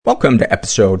Welcome to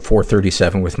episode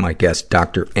 437 with my guest,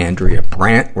 Dr. Andrea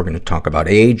Brandt. We're going to talk about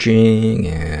aging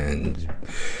and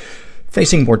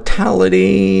facing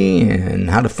mortality and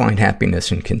how to find happiness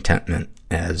and contentment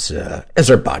as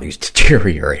our bodies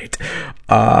deteriorate.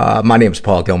 My name is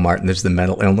Paul Gilmartin. This is the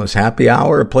Mental Illness Happy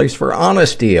Hour, a place for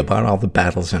honesty about all the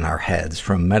battles in our heads,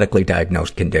 from medically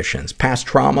diagnosed conditions, past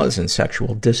traumas, and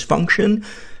sexual dysfunction,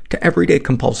 to everyday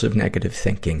compulsive negative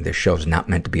thinking. This show's not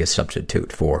meant to be a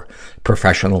substitute for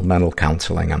professional mental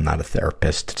counseling. I'm not a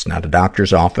therapist. It's not a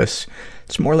doctor's office.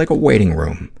 It's more like a waiting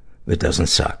room that doesn't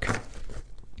suck.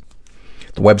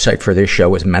 The website for this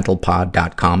show is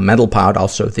mentalpod.com. Mentalpod,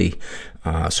 also the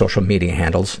social media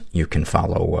handles you can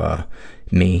follow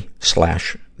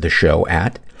me/the show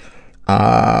at.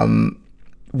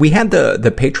 We had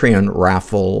the Patreon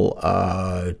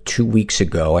raffle 2 weeks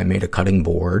ago. I made a cutting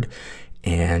board.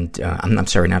 And, I'm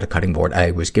sorry, not a cutting board.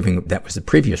 That was the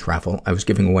previous raffle. I was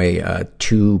giving away,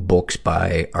 2 books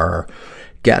by our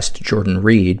guest, Jordan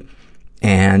Reed.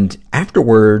 And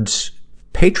afterwards,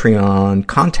 Patreon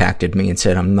contacted me and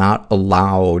said, I'm not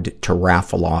allowed to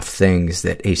raffle off things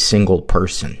that a single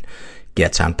person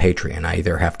gets on Patreon. I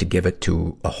either have to give it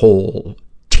to a whole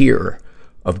tier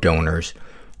of donors,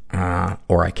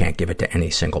 or I can't give it to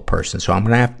any single person. So I'm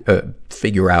going to have to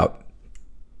figure out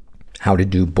how to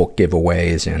do book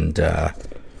giveaways and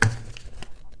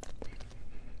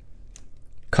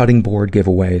cutting board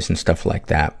giveaways and stuff like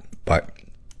that.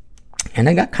 And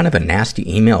I got kind of a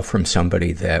nasty email from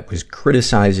somebody that was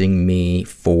criticizing me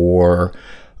for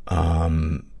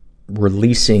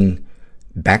releasing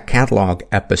back catalog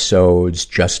episodes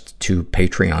just to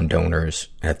Patreon donors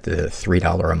at the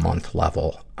 $3 a month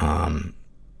level. And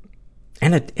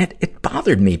it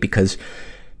bothered me because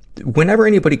whenever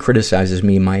anybody criticizes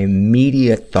me, my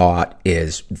immediate thought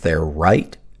is, they're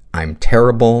right, I'm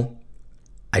terrible,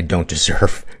 I don't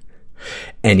deserve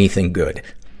anything good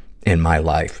in my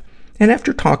life. And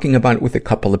after talking about it with a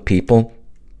couple of people,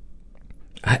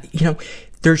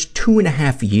 there's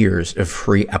 2.5 years of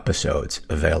free episodes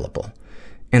available.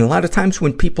 And a lot of times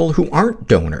when people who aren't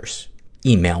donors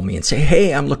email me and say,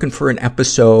 hey, I'm looking for an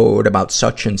episode about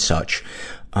such and such,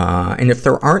 and if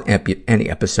there aren't any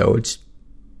episodes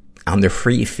on their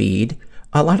free feed,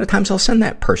 a lot of times I'll send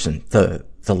that person the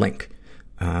link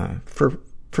for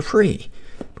free,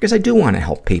 because I do want to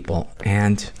help people.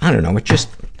 And I don't know,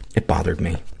 it bothered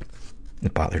me.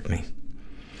 It bothered me.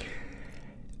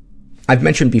 I've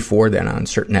mentioned before that on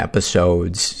certain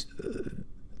episodes,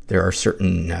 there are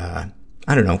certain,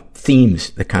 themes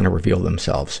that kind of reveal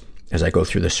themselves as I go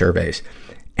through the surveys.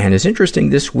 And it's interesting,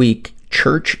 this week,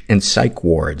 church and psych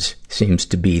wards seems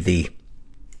to be the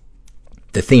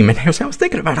theme. And as I was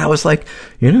thinking about it, I was like,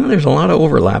 there's a lot of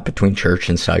overlap between church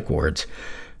and psych wards.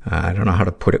 I don't know how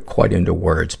to put it quite into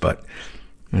words, but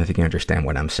I think you understand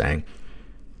what I'm saying.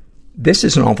 This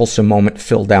is an awfulsome moment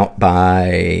filled out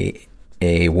by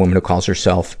a woman who calls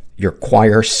herself Your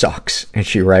Choir Sucks. And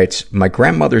she writes, my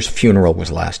grandmother's funeral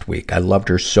was last week. I loved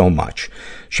her so much.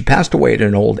 She passed away at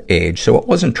an old age, so it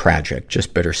wasn't tragic,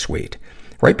 just bittersweet.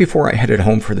 Right before I headed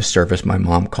home for the service, my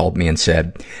mom called me and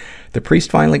said, the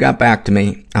priest finally got back to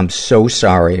me. I'm so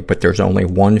sorry, but there's only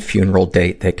one funeral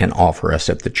date they can offer us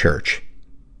at the church.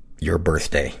 Your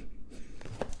birthday.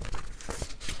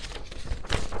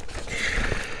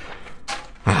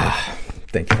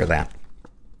 Thank you for that.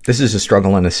 This is a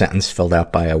struggle in a sentence filled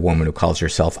out by a woman who calls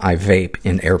herself I Vape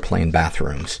in Airplane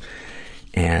Bathrooms.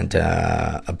 And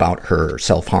about her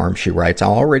self-harm, she writes, I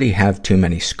already have too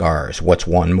many scars. What's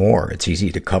one more? It's easy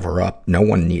to cover up. No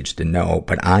one needs to know,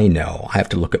 but I know. I have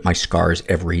to look at my scars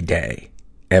every day.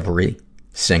 Every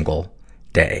single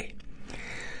day.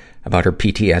 About her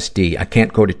PTSD, I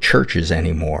can't go to churches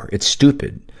anymore. It's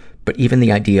stupid. But even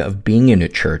the idea of being in a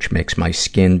church makes my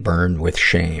skin burn with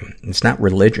shame. It's not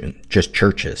religion, just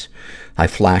churches. I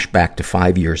flash back to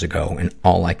 5 years ago, and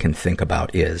all I can think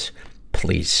about is,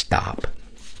 please stop.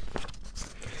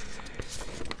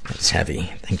 That's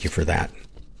heavy. Thank you for that.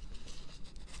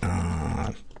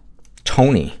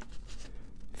 Tony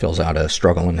fills out a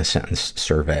struggle in a sentence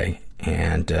survey,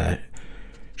 and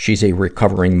she's a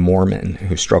recovering Mormon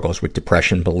who struggles with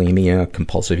depression, bulimia,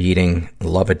 compulsive eating,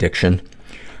 love addiction.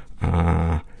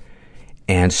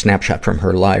 And snapshot from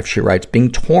her life, she writes,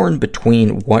 being torn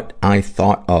between what I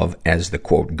thought of as the,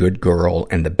 quote, good girl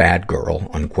and the bad girl,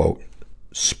 unquote,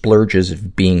 splurges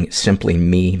of being simply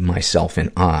me, myself,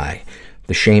 and I,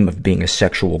 the shame of being a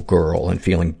sexual girl and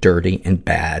feeling dirty and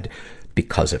bad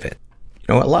because of it.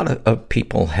 A lot of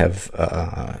people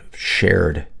have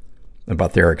shared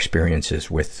about their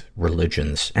experiences with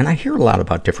religions, and I hear a lot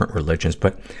about different religions,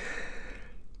 but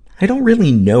I don't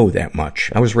really know that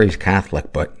much. I was raised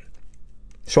Catholic, but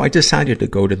So I decided to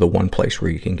go to the one place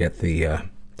where you can get the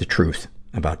truth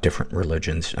about different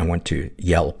religions. I went to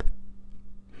Yelp.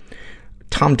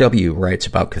 Tom W. writes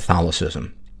about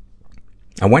Catholicism.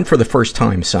 I went for the first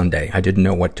time Sunday. I didn't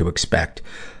know what to expect.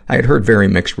 I had heard very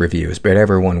mixed reviews, but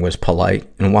everyone was polite,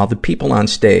 and while the people on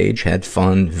stage had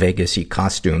fun, Vegas-y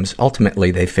costumes,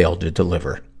 ultimately they failed to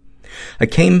deliver. I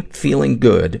came feeling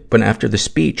good, but after the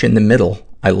speech in the middle,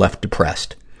 I left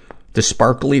depressed. The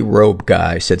sparkly robe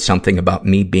guy said something about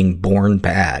me being born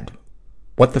bad.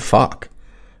 What the fuck?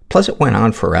 Plus it went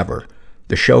on forever.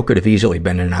 The show could have easily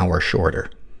been an hour shorter.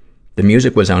 The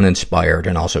music was uninspired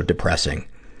and also depressing.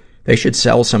 They should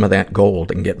sell some of that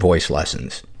gold and get voice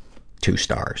lessons. 2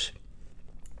 stars.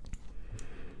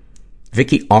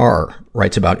 Vicky R.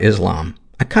 writes about Islam.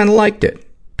 I kinda liked it.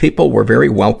 People were very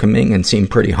welcoming and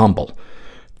seemed pretty humble.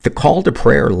 The call to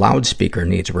prayer loudspeaker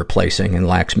needs replacing and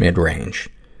lacks mid-range.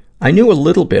 I knew a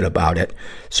little bit about it,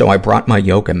 so I brought my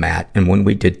yoga mat, and when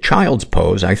we did child's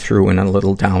pose, I threw in a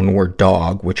little downward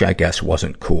dog, which I guess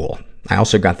wasn't cool. I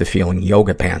also got the feeling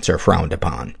yoga pants are frowned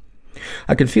upon.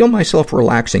 I could feel myself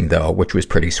relaxing, though, which was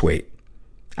pretty sweet.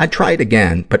 I'd try it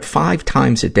again, but 5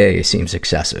 times a day seems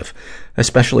excessive,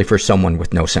 especially for someone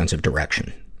with no sense of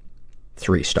direction.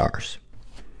 3 stars.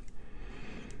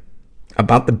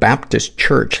 About the Baptist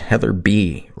Church, Heather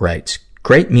B. writes,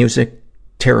 great music,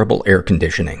 terrible air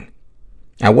conditioning.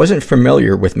 I wasn't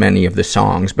familiar with many of the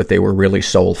songs, but they were really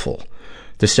soulful.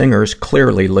 The singers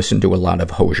clearly listened to a lot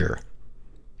of Hozier.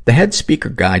 The head speaker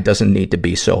guy doesn't need to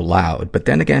be so loud, but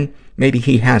then again, maybe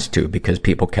he has to because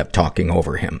people kept talking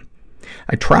over him.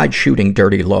 I tried shooting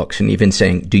dirty looks and even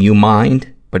saying, do you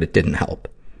mind? But it didn't help.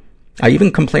 I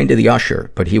even complained to the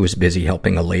usher, but he was busy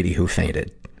helping a lady who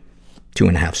fainted.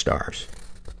 2.5 stars.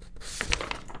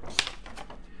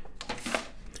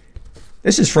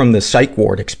 This is from the Psych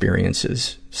Ward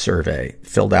Experiences survey,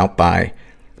 filled out by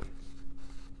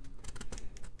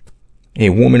a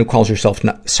woman who calls herself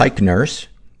Psych Nurse.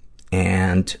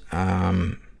 And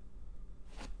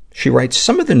she writes,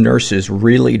 some of the nurses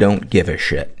really don't give a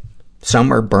shit.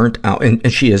 Some are burnt out,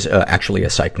 and she is actually a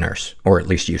psych nurse, or at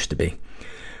least used to be.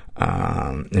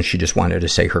 And she just wanted to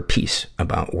say her piece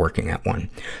about working at one.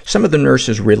 Some of the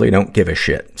nurses really don't give a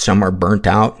shit. Some are burnt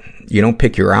out. You don't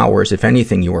pick your hours. If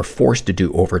anything, you are forced to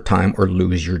do overtime or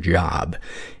lose your job.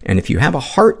 And if you have a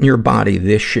heart in your body,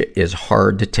 this shit is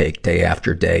hard to take day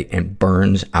after day and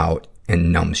burns out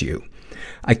and numbs you.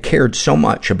 I cared so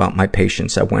much about my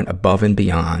patients I went above and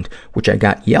beyond, which I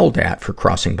got yelled at for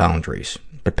crossing boundaries.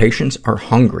 But patients are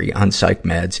hungry on psych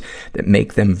meds that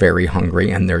make them very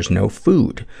hungry, and there's no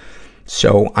food.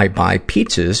 So I buy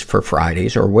pizzas for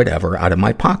Fridays or whatever out of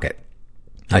my pocket.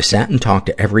 I sat and talked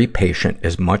to every patient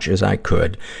as much as I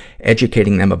could,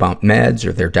 educating them about meds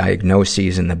or their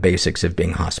diagnoses and the basics of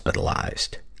being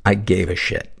hospitalized. I gave a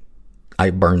shit.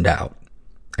 I burned out.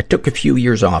 I took a few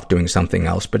years off doing something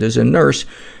else, but as a nurse,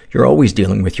 you're always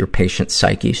dealing with your patient's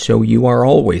psyche, so you are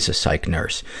always a psych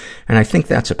nurse. And I think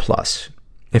that's a plus.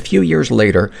 A few years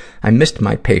later, I missed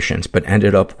my patients, but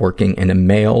ended up working in a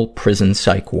male prison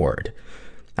psych ward.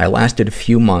 I lasted a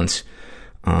few months,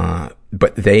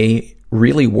 but they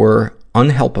really were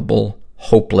unhelpable,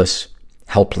 hopeless,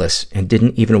 helpless, and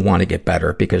didn't even want to get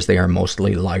better because they are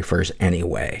mostly lifers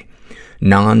anyway.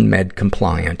 Non-med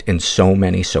compliant and so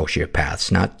many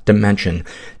sociopaths, not to mention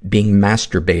being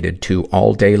masturbated to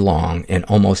all day long and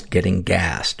almost getting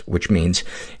gassed, which means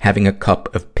having a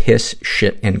cup of piss,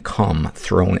 shit, and cum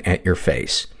thrown at your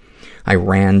face. I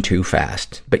ran too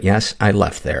fast, but yes, I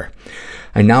left there.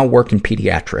 I now work in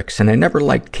pediatrics, and I never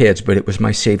liked kids, but it was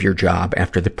my savior job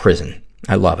after the prison.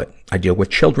 I love it. I deal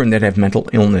with children that have mental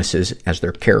illnesses as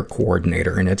their care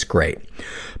coordinator, and it's great.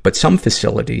 But some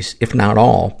facilities, if not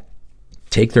all,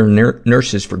 take their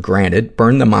nurses for granted,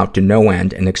 burn them out to no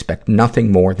end, and expect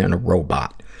nothing more than a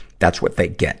robot. That's what they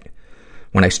get.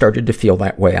 When I started to feel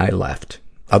that way, I left.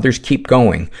 Others keep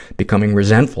going, becoming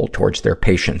resentful towards their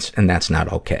patients, and that's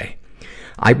not okay.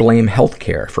 I blame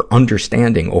healthcare for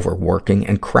understanding overworking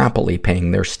and crappily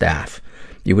paying their staff.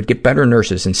 You would get better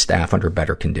nurses and staff under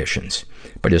better conditions.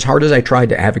 But as hard as I tried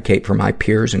to advocate for my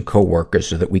peers and coworkers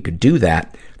so that we could do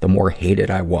that, the more hated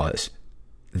I was.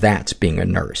 That's being a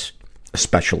nurse,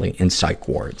 especially in psych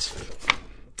wards.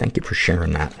 Thank you for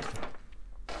sharing that.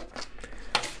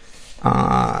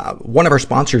 One of our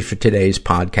sponsors for today's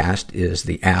podcast is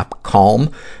the app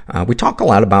Calm. We talk a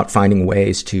lot about finding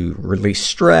ways to release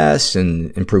stress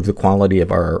and improve the quality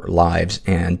of our lives,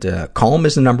 and Calm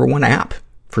is the #1 app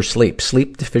for sleep.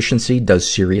 Sleep deficiency does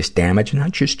serious damage,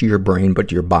 not just to your brain, but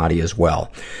to your body as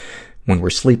well. When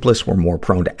we're sleepless, we're more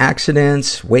prone to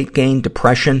accidents, weight gain,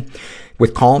 depression.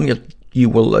 With Calm, you'll you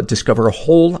will discover a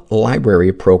whole library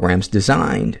of programs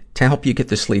designed to help you get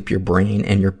the sleep your brain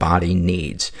and your body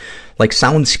needs. Like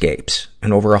soundscapes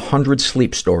and over 100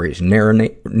 sleep stories.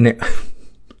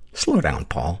 Slow down,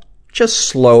 Paul. Just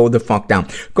slow the fuck down.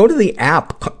 Go to the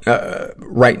app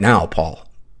right now, Paul,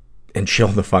 and chill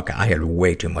the fuck out. I had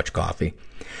way too much coffee.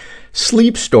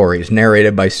 Sleep stories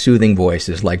narrated by soothing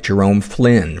voices like Jerome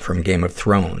Flynn from Game of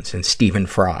Thrones and Stephen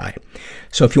Fry.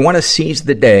 So if you want to seize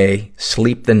the day,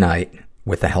 sleep the night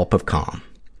with the help of Calm.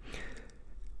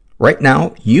 Right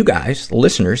now, you guys, the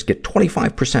listeners, get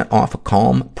 25% off a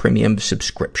Calm premium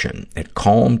subscription at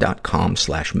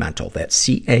calm.com/mental. That's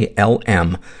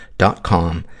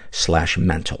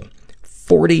CALM.com/mental.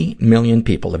 40 million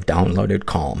people have downloaded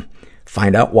Calm.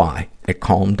 Find out why at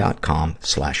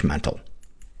calm.com/mental.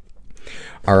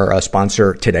 Our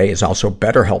sponsor today is also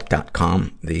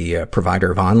BetterHelp.com, the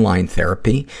provider of online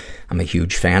therapy. I'm a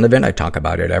huge fan of it. I talk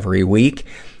about it every week,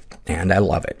 and I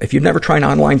love it. If you've never tried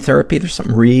online therapy, there's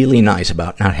something really nice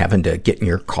about not having to get in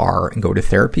your car and go to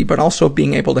therapy, but also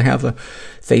being able to have a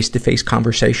face-to-face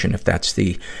conversation if that's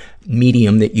the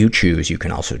medium that you choose. You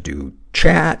can also do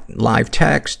chat, live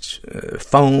text,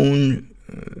 phone,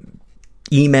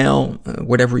 email,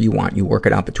 whatever you want. You work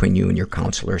it out between you and your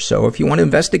counselor. So if you want to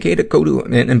investigate it, go to,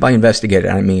 and by investigate it,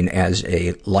 I mean as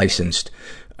a licensed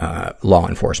law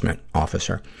enforcement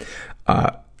officer.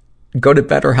 Go to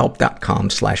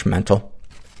betterhelp.com/mental.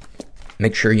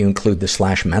 Make sure you include the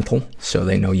 /mental so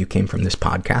they know you came from this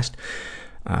podcast.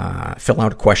 Fill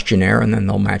out a questionnaire, and then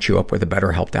they'll match you up with a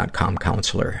BetterHelp.com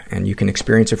counselor. And you can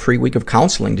experience a free week of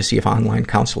counseling to see if online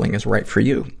counseling is right for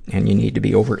you. And you need to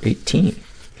be over 18.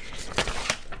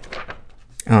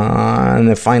 And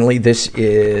then finally, this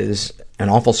is an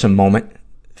awfulsome moment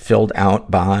filled out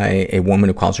by a woman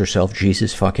who calls herself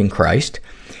Jesus fucking Christ.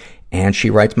 And she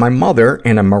writes, my mother,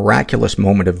 in a miraculous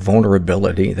moment of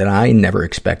vulnerability that I never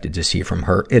expected to see from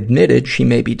her, admitted she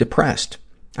may be depressed.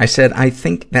 I said, I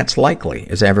think that's likely,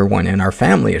 as everyone in our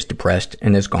family is depressed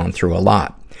and has gone through a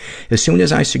lot. As soon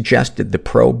as I suggested the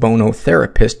pro bono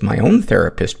therapist my own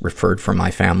therapist referred for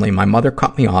my family, my mother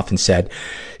cut me off and said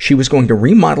she was going to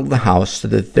remodel the house so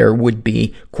that there would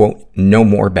be, quote, no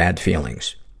more bad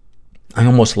feelings. I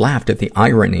almost laughed at the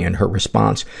irony in her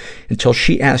response until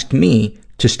she asked me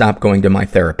to stop going to my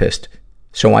therapist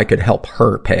so I could help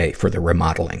her pay for the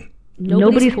remodeling.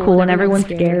 Nobody's cool and everyone's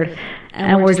scared,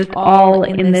 and we're just all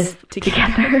in this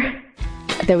together.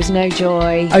 There was no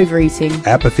joy. Overeating.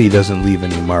 Apathy doesn't leave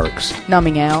any marks.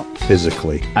 Numbing out.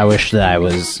 Physically. I wish that I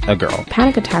was a girl.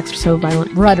 Panic attacks are so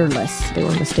violent. Rudderless. They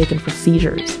were mistaken for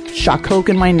seizures. Shock hook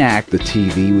in my neck. The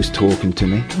TV was talking to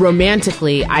me.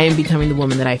 Romantically, I am becoming the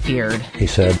woman that I feared. He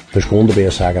said, there's going to be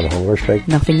a second hunger strike.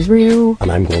 Nothing's real.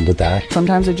 And I'm going to die.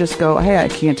 Sometimes I just go, hey, I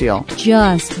can't deal.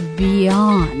 Just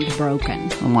beyond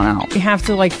broken. I want out. I have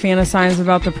to, fantasize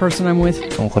about the person I'm with.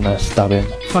 I'm going to stab him.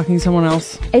 Fucking someone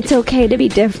else. It's okay to be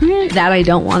different. That I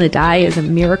don't want to die is a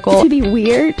miracle. To be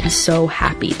weird. I'm so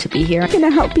happy to be here. I'm going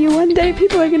to help you one day.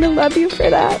 People are going to love you for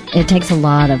that. It takes a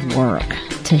lot of work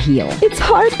to heal. It's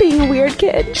hard being a weird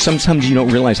kid. Sometimes you don't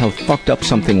realize how fucked up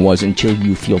something was until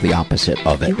you feel the opposite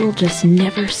of it. You will just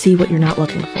never see what you're not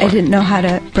looking for. I didn't know how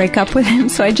to break up with him,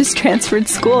 so I just transferred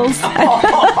schools.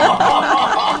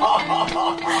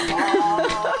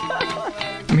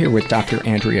 I'm here with Dr.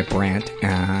 Andrea Brandt,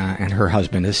 and her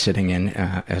husband is sitting in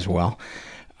as well.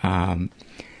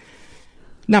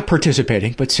 Not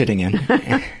participating, but sitting in.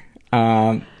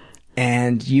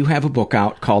 And you have a book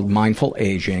out called Mindful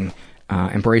Aging,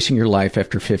 Embracing Your Life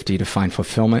After 50 to Find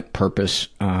Fulfillment, Purpose,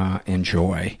 and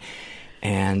Joy.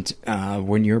 And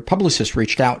when your publicist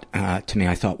reached out to me,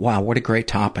 I thought, wow, what a great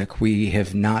topic. We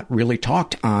have not really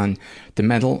talked on the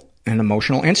mental and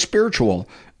emotional and spiritual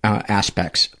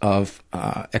aspects of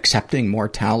accepting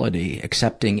mortality,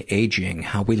 accepting aging,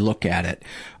 how we look at it.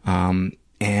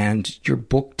 And your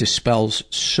book dispels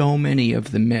so many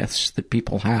of the myths that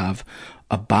people have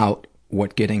about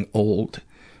what getting old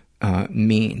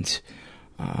means.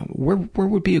 Where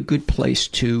would be a good place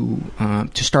to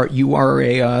start? You are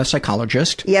a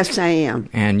psychologist. Yes, I am.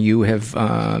 And you have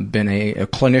been a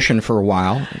clinician for a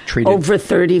while. Treated over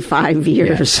 35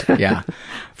 years. Yes, yeah.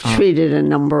 Treated a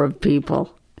number of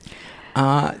people.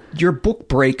 Your book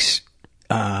breaks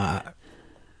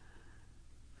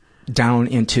down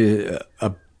into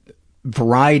a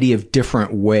variety of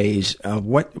different ways.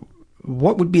 What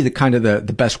would be the kind of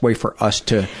the best way for us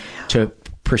to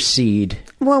proceed?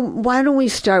 Well, why don't we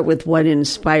start with what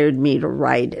inspired me to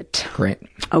write it? Great.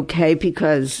 Okay,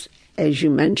 because as you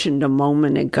mentioned a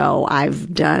moment ago,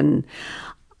 I've done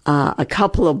a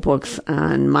couple of books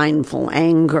on mindful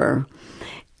anger.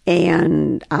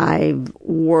 And I've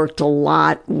worked a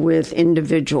lot with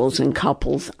individuals and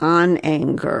couples on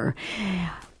anger.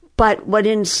 But what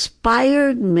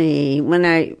inspired me, when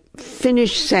I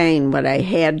finished saying what I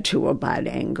had to about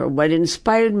anger, what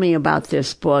inspired me about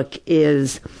this book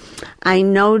is I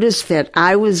noticed that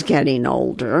I was getting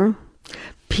older.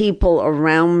 People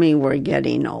around me were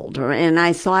getting older. And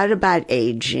I thought about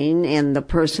aging, and the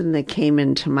person that came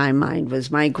into my mind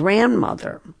was my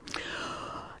grandmother.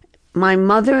 My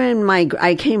mother and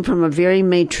I came from a very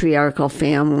matriarchal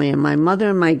family, and my mother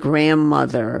and my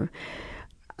grandmother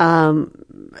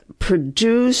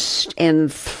produced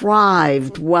and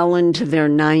thrived well into their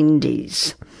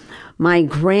 90s. My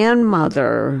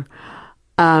grandmother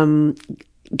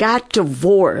got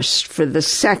divorced for the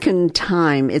second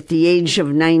time at the age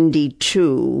of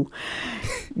 92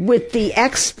 with the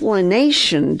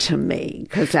explanation to me,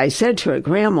 because I said to her,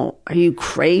 Grandma, are you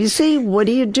crazy? What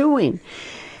are you doing?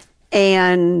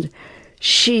 And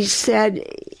she said,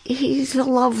 he's a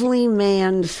lovely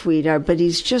man, sweetheart, but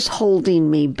he's just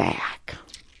holding me back.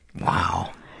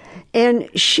 Wow. And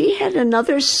she had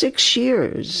another 6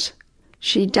 years.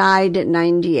 She died at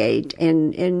 98,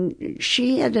 and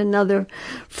she had another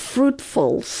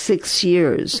fruitful 6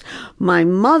 years. My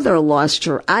mother lost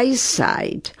her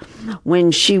eyesight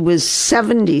when she was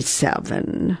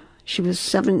 77. She was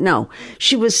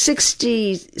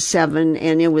 67,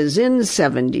 and it was in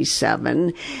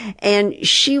 77, and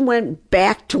she went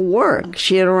back to work.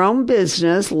 She had her own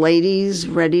business, ladies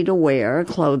ready to wear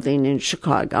clothing in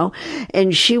Chicago,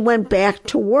 and she went back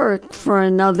to work for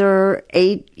another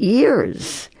 8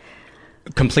 years.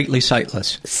 Completely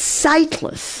sightless.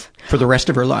 Sightless. For the rest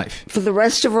of her life. For the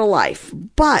rest of her life.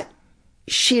 But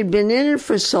she had been in it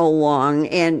for so long,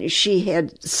 and she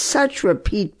had such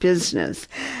repeat business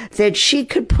that she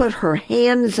could put her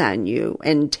hands on you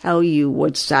and tell you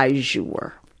what size you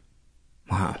were.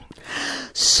 Wow.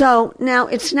 So now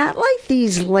it's not like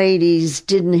these ladies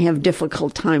didn't have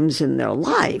difficult times in their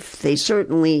life. They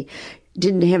certainly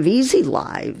didn't have easy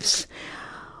lives.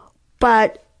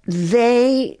 But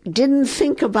they didn't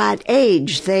think about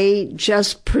age. They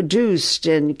just produced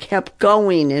and kept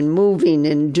going and moving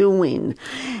and doing.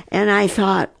 And I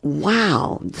thought,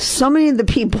 wow, so many of the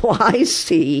people I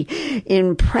see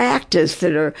in practice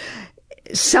that are,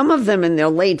 some of them in their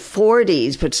late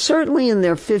 40s, but certainly in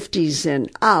their 50s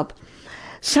and up,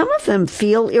 some of them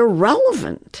feel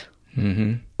irrelevant.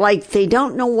 Mm-hmm. Like they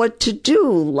don't know what to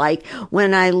do. Like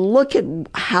when I look at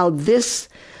how this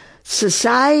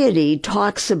society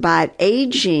talks about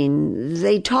aging,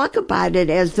 they talk about it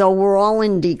as though we're all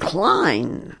in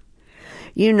decline.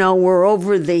 You know, we're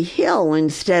over the hill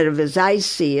instead of, as I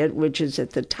see it, which is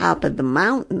at the top of the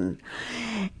mountain.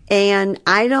 And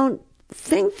I don't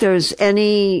think there's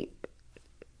any,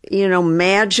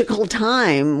 magical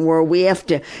time where we have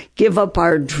to give up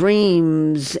our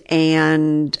dreams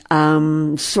and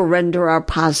surrender our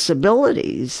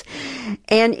possibilities.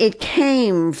 And it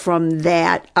came from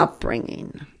that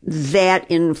upbringing, that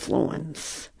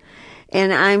influence.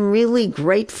 And I'm really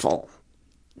grateful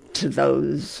to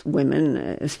those women,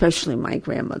 especially my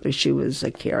grandmother. She was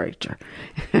a character.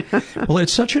 Well,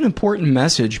 it's such an important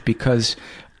message because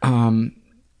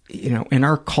in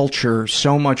our culture,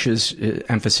 so much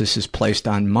emphasis is placed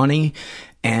on money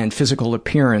and physical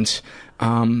appearance.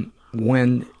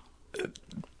 When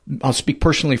I'll speak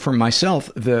personally for myself,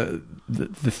 the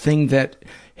thing that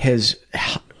has,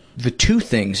 the two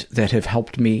things that have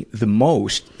helped me the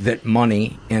most that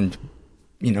money and,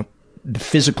 the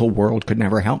physical world could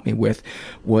never help me with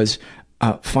was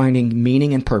finding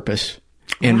meaning and purpose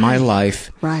in my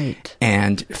life. Right.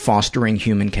 And fostering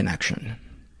human connection.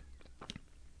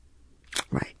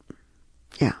 Right.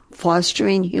 Yeah.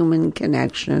 Fostering human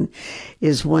connection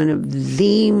is one of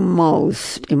the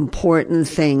most important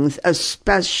things,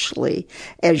 especially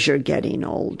as you're getting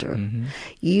older.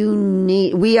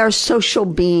 Mm-hmm. We are social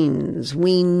beings.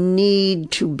 We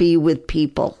need to be with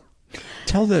people.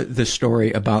 Tell the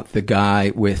story about the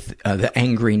guy with the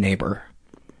angry neighbor.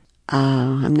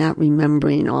 I'm not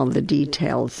remembering all the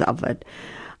details of it.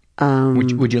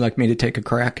 Would you like me to take a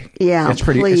crack? Yeah, It's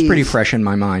please. pretty fresh in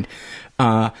my mind.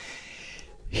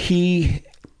 He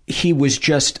was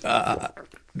just kind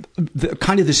of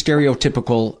the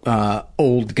stereotypical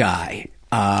old guy,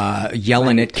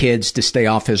 yelling at kids to stay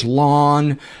off his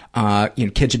lawn.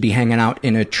 Kids would be hanging out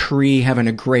in a tree, having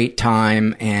a great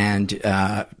time, and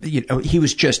he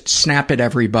was just snap at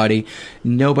everybody.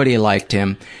 Nobody liked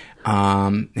him.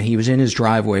 He was in his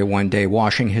driveway one day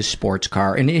washing his sports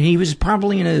car, and he was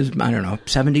probably in his,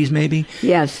 70s maybe.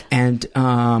 Yes. And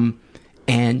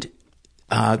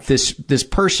this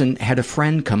person had a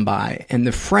friend come by, and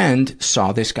the friend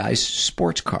saw this guy's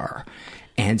sports car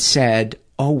and said,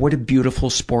 "Oh, what a beautiful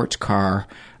sports car.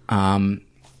 Do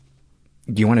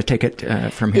you want to take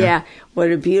it from here?" Yeah,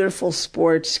 what a beautiful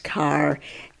sports car.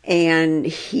 And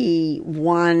he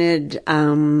wanted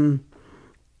to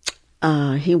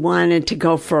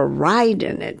go for a ride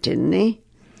in it, didn't he?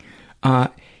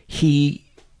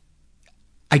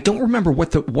 I don't remember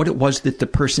what it was that the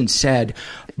person said,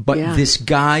 but this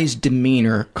guy's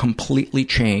demeanor completely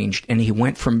changed, and he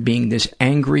went from being this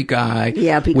angry guy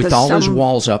with all his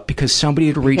walls up because somebody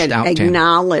had reached out to him.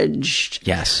 Acknowledged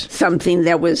something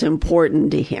that was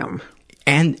important to him.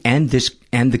 And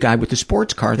the guy with the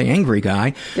sports car, the angry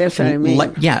guy, that's what I mean.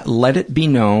 Let it be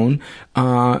known,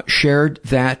 shared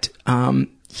that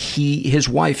his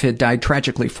wife had died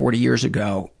tragically 40 years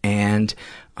ago, and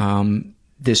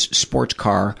this sports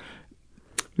car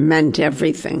meant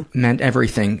everything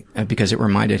because it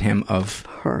reminded him of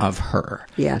her.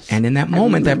 Yes. And in that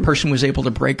moment, that person was able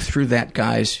to break through that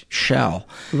guy's shell.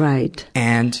 Right.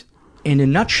 And in a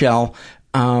nutshell,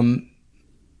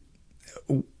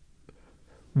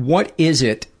 what is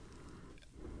it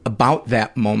about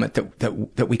that moment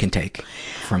that we can take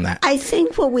from that? I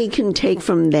think what we can take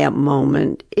from that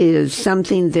moment is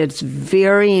something that's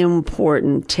very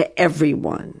important to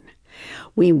everyone.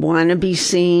 We want to be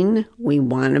seen. We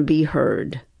want to be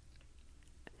heard.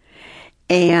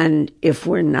 And if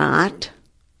we're not,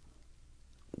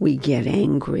 we get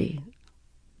angry.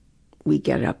 We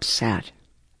get upset.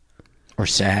 Or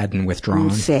sad and withdrawn.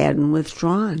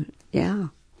 Yeah,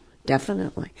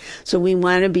 definitely. So we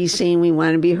want to be seen. We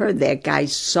want to be heard. That guy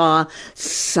saw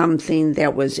something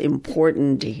that was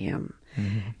important to him.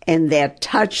 Mm-hmm. And that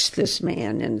touched this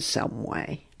man in some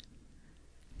way.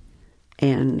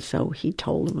 And so he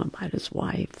told him about his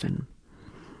wife, and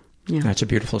that's a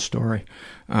beautiful story.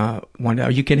 Wanda,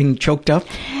 are you getting choked up?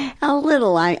 A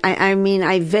little. I mean,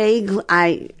 I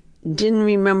didn't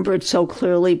remember it so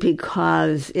clearly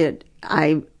because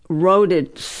I wrote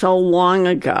it so long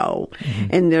ago,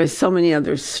 and there's so many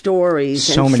other stories,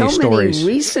 so many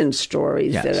recent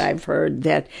stories that I've heard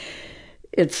that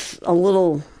it's a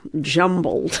little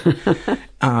jumbled.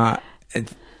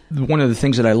 One of the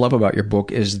things that I love about your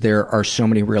book is there are so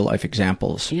many real life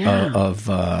examples of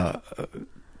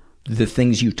the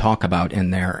things you talk about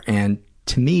in there. And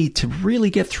to me, to really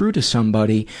get through to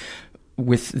somebody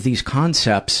with these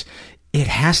concepts, it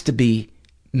has to be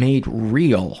made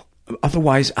real.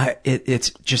 Otherwise, it's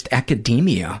just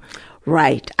academia.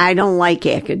 Right. I don't like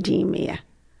academia.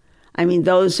 I mean,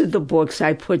 those are the books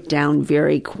I put down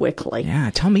very quickly. Yeah,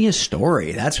 tell me a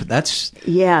story. That's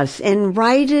Yes, and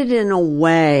write it in a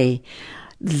way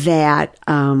that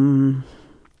I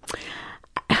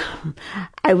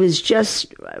was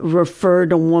just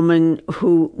referred a woman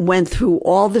who went through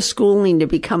all the schooling to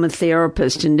become a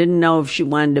therapist and didn't know if she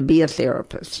wanted to be a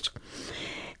therapist.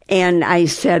 And I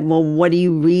said, "Well, what are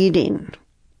you reading?"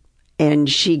 And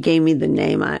she gave me the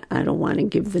name. I don't want to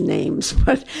give the names,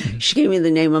 but she gave me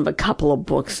the name of a couple of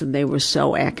books, and they were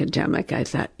so academic. I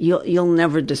thought, you'll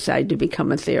never decide to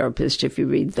become a therapist if you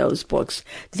read those books.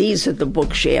 These are the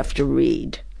books you have to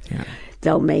read. Yeah.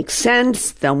 They'll make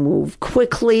sense. They'll move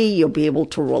quickly. You'll be able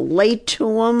to relate to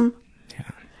them. Yeah.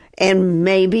 And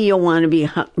maybe you'll want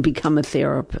to become a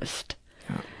therapist.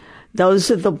 Yeah.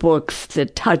 Those are the books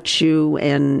that touch you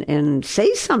and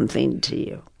say something to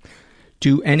you.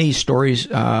 Do any stories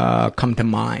come to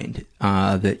mind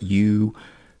that you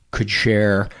could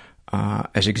share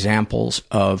as examples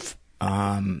of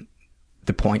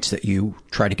the points that you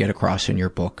try to get across in your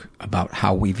book about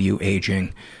how we view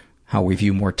aging, how we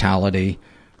view mortality?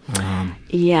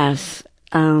 Yes.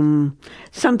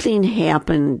 Something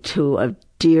happened to a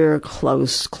dear,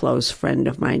 close friend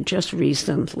of mine just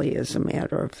recently, as a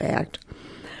matter of fact.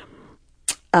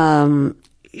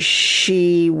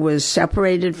 She was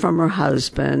separated from her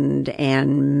husband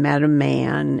and met a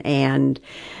man, and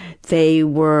he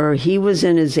was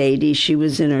in his 80s, she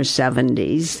was in her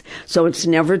 70s. So it's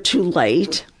never too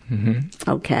late. Mm-hmm.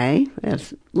 Okay.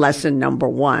 That's lesson number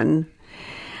one.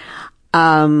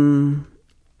 And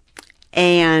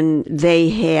they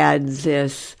had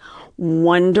this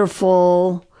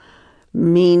wonderful,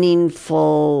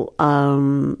 meaningful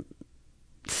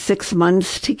 6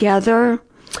 months together.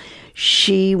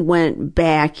 She went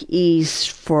back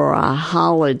east for a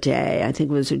holiday. I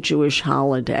think it was a Jewish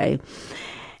holiday,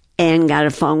 and got a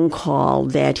phone call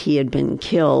that he had been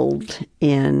killed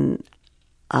in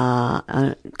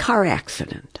a car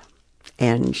accident.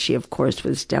 And she, of course,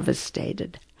 was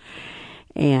devastated.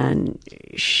 And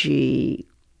she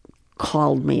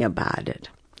called me about it.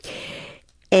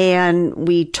 And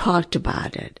we talked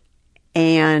about it.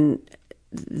 And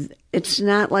it's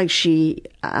not like she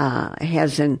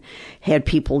hasn't had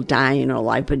people die in her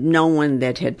life, but no one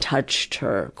that had touched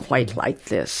her quite like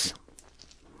this.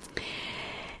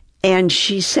 And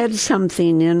she said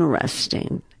something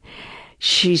interesting.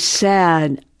 She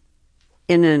said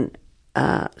in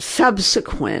a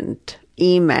subsequent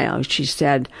email, she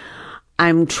said,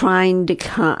 I'm trying to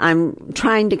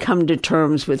come to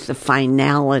terms with the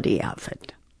finality of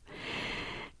it.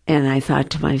 And I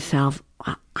thought to myself,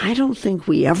 I don't think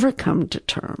we ever come to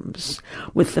terms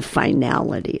with the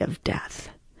finality of death.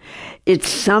 It's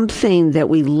something that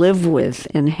we live with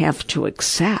and have to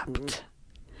accept.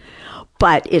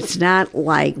 But it's not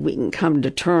like we can come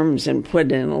to terms and put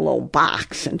it in a little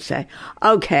box and say,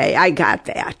 okay, I got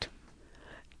that.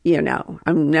 You know,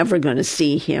 I'm never going to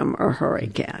see him or her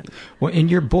again. Well, in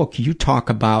your book, you talk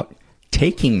about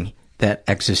taking that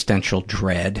existential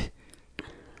dread,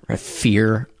 a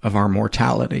fear of our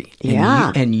mortality,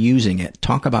 and using it.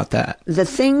 Talk about that. The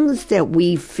things that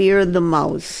we fear the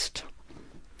most,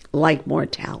 like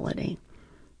mortality.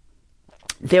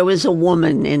 There was a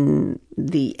woman in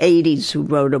the 80s who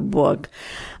wrote a book,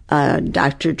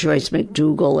 Dr. Joyce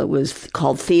McDougall. It was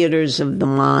called Theaters of the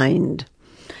Mind.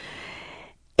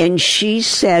 And she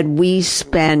said we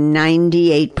spend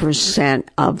 98%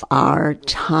 of our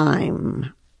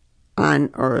time on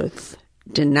Earth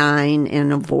denying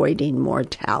and avoiding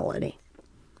mortality.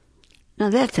 Now,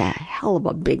 that's a hell of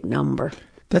a big number.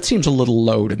 That seems a little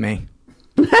low to me.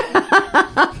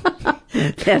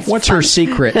 What's funny. Her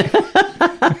secret?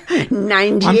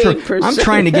 98%. I'm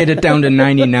trying to get it down to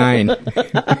 99.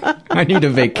 I need a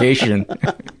vacation.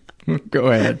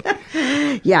 Go ahead.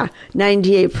 Yeah,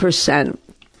 98%.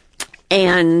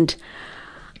 And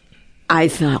I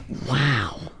thought,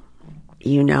 wow,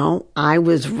 you know, I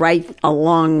was right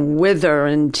along with her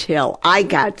until I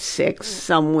got sick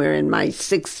somewhere in my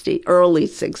early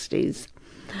 60s.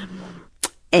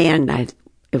 And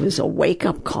it was a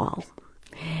wake-up call.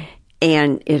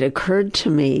 And it occurred to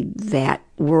me that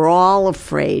we're all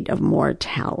afraid of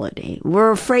mortality. We're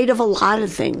afraid of a lot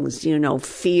of things. You know,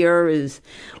 fear is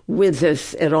with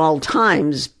us at all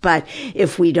times. But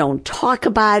if we don't talk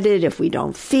about it, if we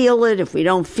don't feel it, if we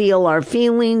don't feel our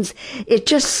feelings, it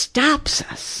just stops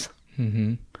us.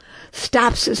 Mm-hmm.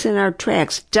 Stops us in our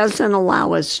tracks, doesn't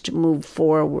allow us to move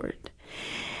forward.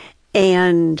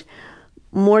 And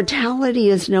mortality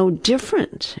is no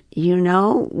different. You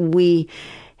know, we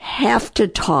have to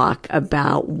talk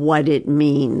about what it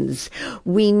means.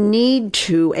 We need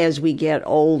to, as we get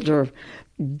older,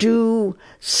 do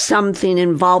something,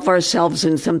 involve ourselves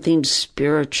in something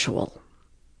spiritual.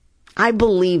 I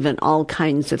believe in all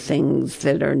kinds of things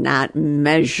that are not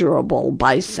measurable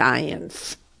by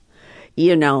science.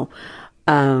 You know,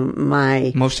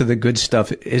 most of the good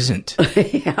stuff isn't.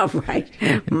 Yeah,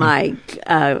 right. My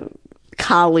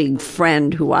colleague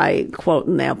friend who I quote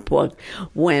in that book,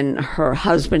 when her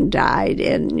husband died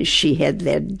and she had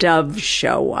that dove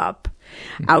show up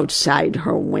outside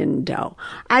her window.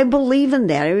 I believe in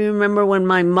that. I remember when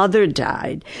my mother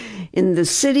died. In the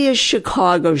city of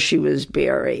Chicago, she was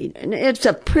buried. And it's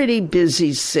a pretty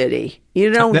busy city.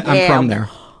 You don't I'm from there.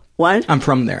 What? I'm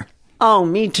from there. Oh,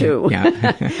 me too.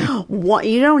 Yeah.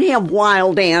 You don't have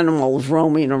wild animals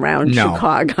roaming around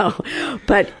Chicago.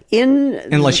 But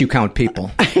unless you count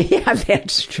people. Yeah,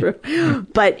 that's true.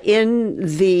 But in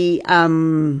the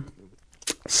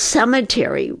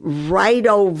cemetery, right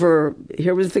over,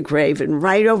 here was the grave, and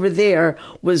right over there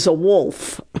was a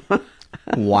wolf.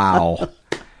 Wow.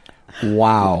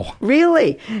 Wow.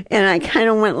 Really? And I kind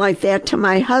of went like that to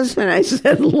my husband. I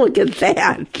said, look at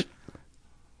that.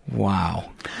 Wow.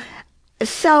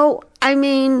 So, I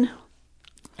mean,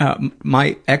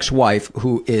 my ex-wife,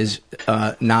 who is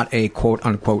not a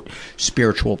quote-unquote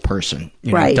spiritual person,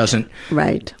 doesn't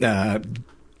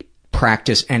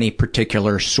practice any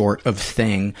particular sort of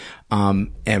thing,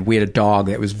 and we had a dog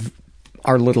that was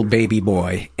our little baby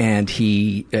boy, and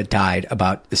he died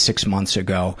about 6 months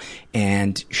ago,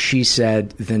 and she said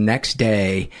the next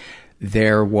day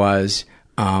there was,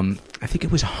 I think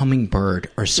it was a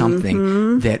hummingbird or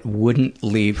something that wouldn't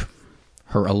leave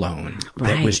her alone.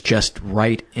 Right. That was just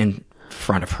right in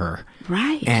front of her.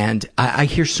 Right. And I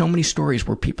hear so many stories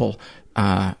where people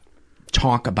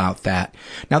talk about that.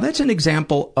 Now, that's an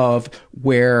example of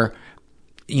where,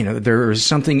 you know, there's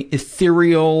something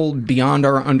ethereal beyond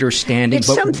our understanding,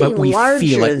 it's but we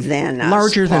feel it. Than us,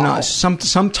 larger Paul. than us.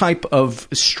 Some type of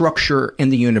structure in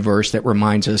the universe that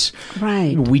reminds us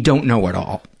we don't know it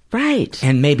all. Right.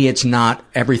 And maybe it's not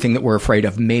everything that we're afraid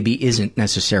of, maybe isn't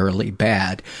necessarily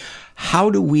bad.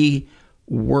 How do we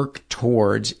work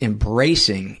towards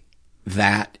embracing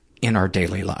that in our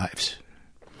daily lives?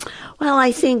 Well,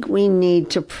 I think we need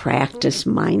to practice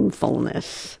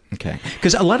mindfulness. Okay.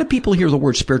 Because a lot of people hear the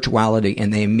word spirituality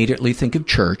and they immediately think of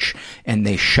church and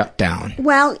they shut down.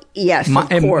 Well, yes, of course.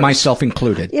 And myself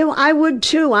included. You know, I would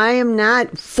too. I am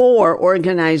not for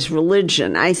organized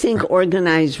religion. I think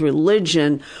organized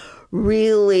religion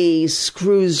really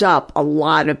screws up a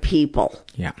lot of people.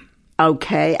 Yeah.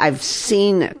 Okay? I've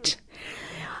seen it.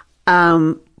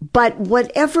 But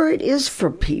whatever it is for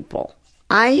people,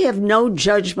 I have no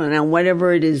judgment on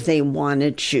whatever it is they want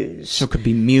to choose. So it could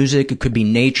be music, it could be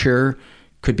nature,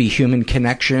 could be human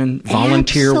connection,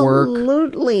 volunteer work.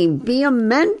 Absolutely. Be a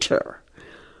mentor.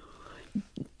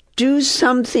 Do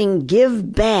something,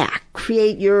 give back,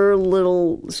 create your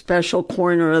little special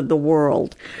corner of the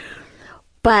world.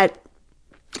 But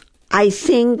I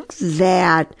think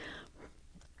that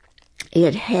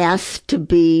it has to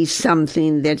be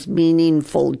something that's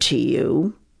meaningful to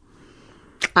you.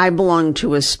 I belong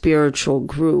to a spiritual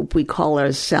group. We call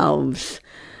ourselves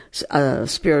a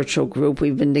spiritual group.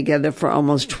 We've been together for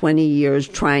almost 20 years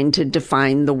trying to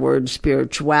define the word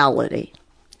spirituality.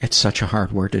 It's such a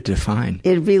hard word to define.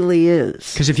 It really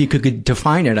is. Because if you could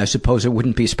define it, I suppose it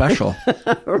wouldn't be special.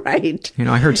 Right. You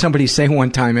know, I heard somebody say one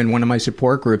time in one of my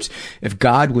support groups, if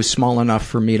God was small enough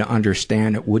for me to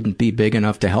understand, it wouldn't be big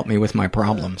enough to help me with my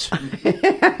problems.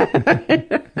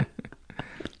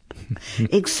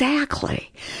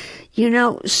 Exactly. You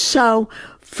know, so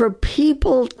for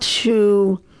people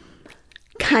to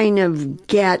kind of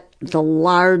get the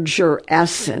larger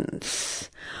essence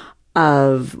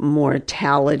of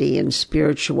mortality and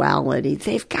spirituality,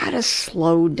 they've got to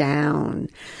slow down.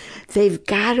 They've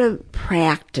got to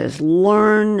practice,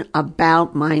 learn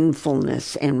about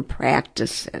mindfulness and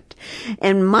practice it.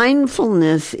 And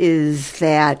mindfulness is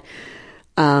that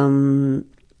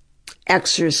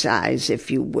exercise,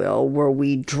 if you will, where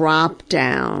we drop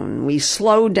down, we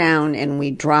slow down and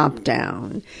we drop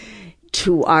down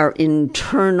to our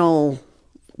internal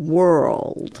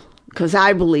world. Because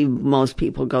I believe most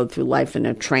people go through life in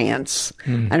a trance.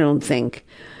 I don't think.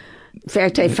 In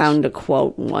fact, I found a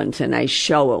quote once, and I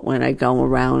show it when I go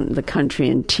around the country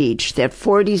and teach, that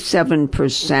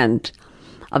 47%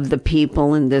 of the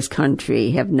people in this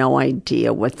country have no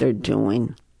idea what they're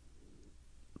doing.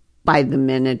 By the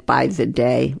minute, by the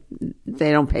day.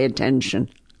 They don't pay attention.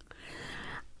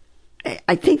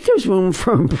 I think there's room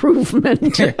for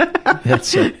improvement.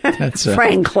 That's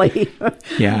frankly.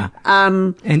 Yeah.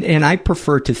 And I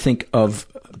prefer to think of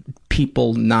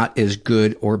people not as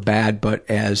good or bad, but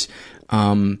as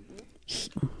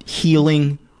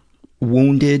healing,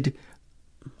 wounded,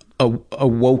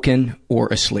 awoken, or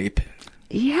asleep.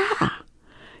 Yeah.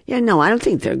 Yeah, no, I don't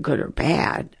think they're good or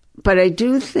bad. But I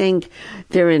do think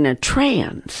they're in a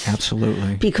trance.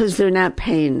 Absolutely. Because they're not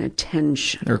paying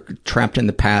attention. They're trapped in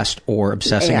the past or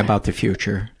obsessing about the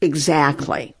future.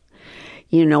 Exactly.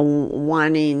 You know,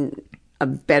 wanting a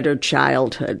better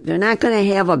childhood. They're not going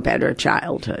to have a better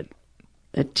childhood.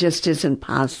 It just isn't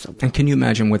possible. And can you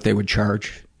imagine what they would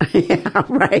charge? Yeah,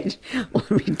 right.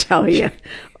 Let me tell you.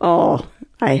 Oh,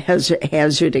 I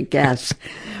hazard a guess.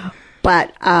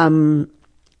 But,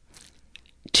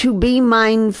 to be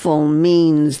mindful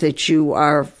means that you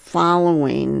are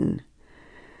following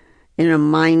in a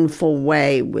mindful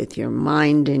way with your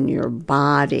mind and your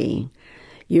body,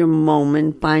 your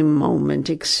moment by moment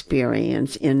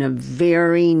experience in a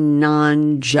very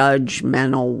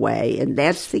non-judgmental way. And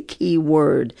that's the key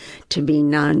word, to be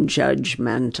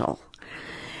non-judgmental.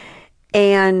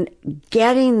 And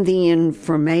getting the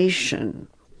information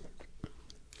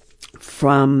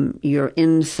from your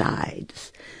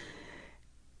insides,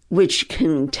 which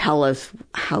can tell us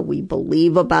how we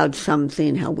believe about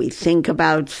something, how we think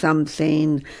about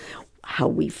something, how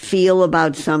we feel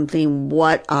about something,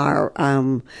 what our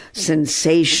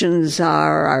sensations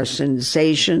are. Our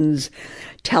sensations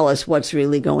tell us what's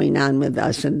really going on with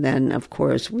us. And then, of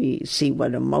course, we see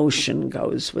what emotion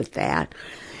goes with that.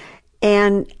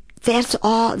 And that's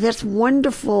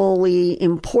wonderfully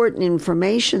important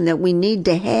information that we need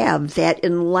to have, that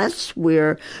unless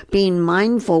we're being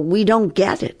mindful, we don't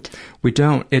get it. We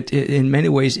don't. It in many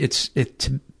ways,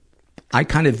 I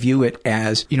kind of view it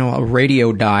as, you know, a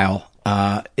radio dial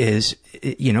is,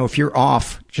 you know, if you're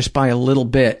off just by a little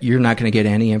bit, you're not going to get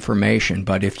any information.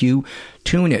 But if you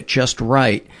tune it just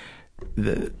right,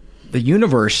 the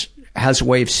universe has a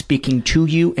way of speaking to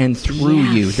you and through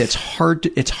you. It's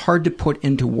hard to put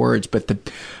into words, but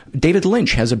David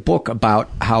Lynch has a book about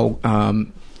how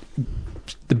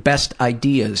the best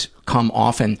ideas come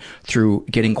often through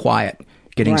getting quiet,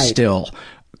 getting still,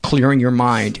 clearing your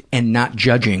mind and not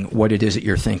judging what it is that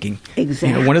you're thinking.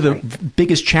 Exactly. One of the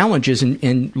biggest challenges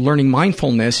in learning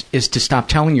mindfulness is to stop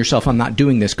telling yourself, I'm not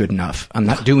doing this good enough. I'm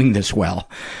not doing this well.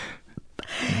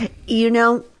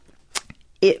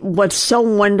 What's so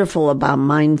wonderful about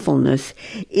mindfulness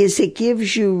is it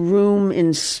gives you room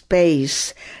and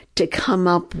space to come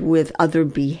up with other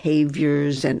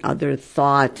behaviors and other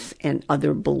thoughts and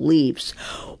other beliefs,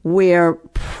 where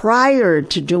prior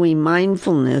to doing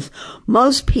mindfulness,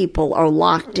 most people are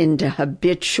locked into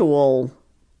habitual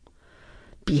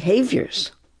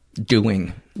behaviors.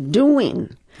 Doing.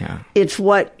 Yeah. It's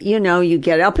what, you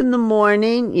get up in the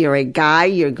morning, you're a guy,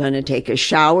 you're going to take a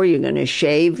shower, you're going to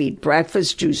shave, eat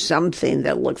breakfast, do something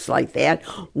that looks like that.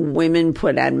 Women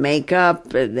put on makeup,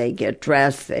 they get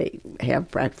dressed, they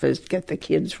have breakfast, get the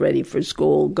kids ready for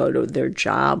school, go to their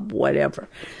job, whatever.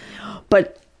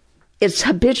 But it's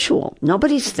habitual.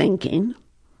 Nobody's thinking.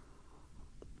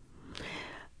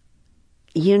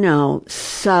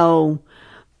 So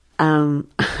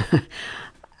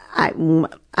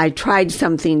I tried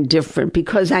something different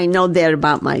because I know that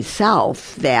about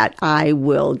myself, that I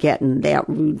will get in that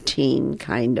routine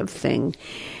kind of thing.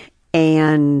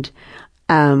 And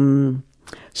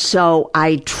so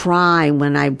I try,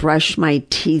 when I brush my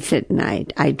teeth at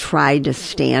night, I try to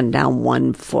stand on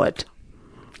one foot.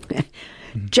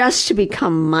 Just to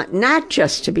become, not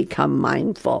just to become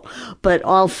mindful, but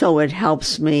also it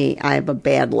helps me. I have a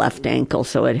bad left ankle,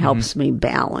 so it helps me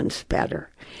balance better.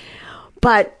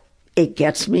 But it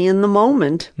gets me in the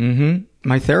moment. Mm-hmm.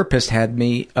 My therapist had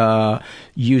me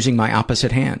using my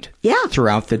opposite hand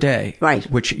throughout the day. Right.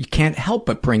 Which you can't help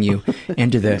but bring you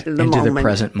into the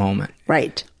present moment.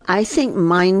 Right. I think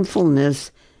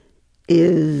mindfulness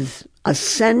is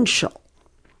essential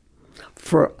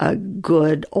for a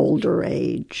good older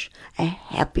age, a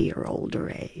happier older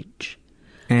age.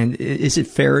 And is it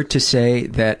fair to say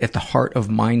that at the heart of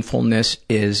mindfulness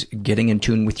is getting in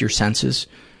tune with your senses?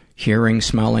 Hearing,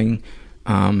 smelling,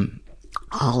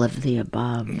 all of the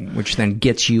above, which then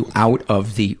gets you out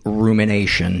of the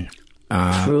rumination.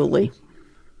 Truly,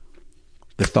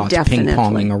 the thoughts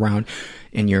ping-ponging around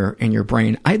in your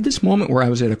brain. I had this moment where I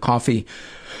was at a coffee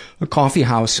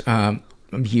house a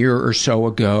year or so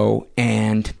ago,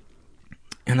 and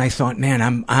I thought,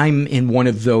 man, I'm in one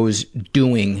of those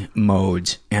doing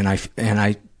modes, and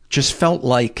I just felt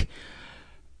like.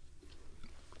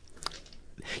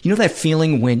 You know that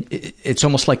feeling when it's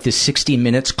almost like the 60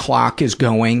 minutes clock is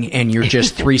going and you're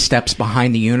just 3 steps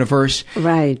behind the universe?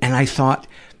 Right. And I thought,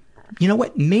 you know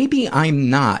what? Maybe I'm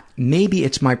not. Maybe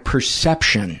it's my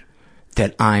perception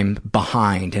that I'm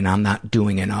behind and I'm not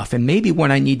doing enough. And maybe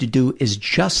what I need to do is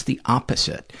just the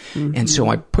opposite. Mm-hmm. And so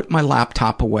I put my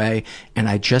laptop away and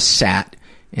I just sat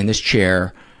in this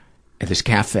chair at this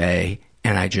cafe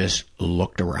and I just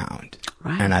looked around.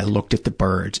 Right. And I looked at the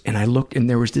birds, and and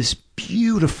there was this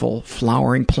beautiful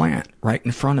flowering plant right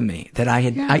in front of me that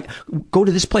I go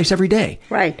to this place every day.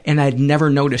 Right. And I'd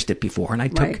never noticed it before. And I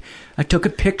took a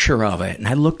picture of it, and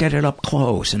I looked at it up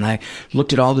close, and I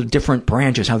looked at all the different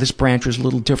branches, how this branch was a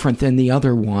little different than the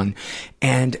other one.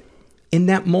 And in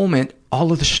that moment,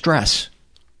 all of the stress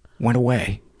went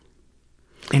away.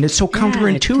 And it's so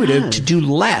counterintuitive to do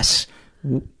less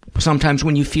sometimes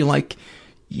when you feel like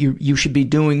you should be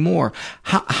doing more.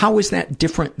 How is that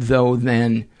different, though,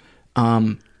 than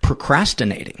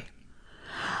procrastinating?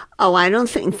 Oh, I don't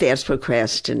think that's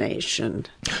procrastination.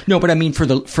 No, but I mean for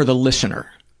the listener,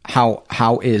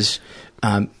 how is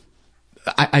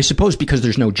I suppose because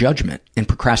there's no judgment in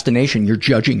procrastination, you're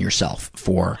judging yourself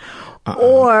for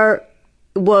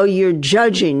you're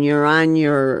judging, you're on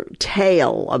your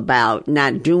tail about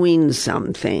not doing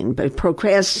something. But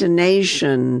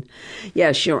procrastination,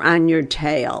 yes, you're on your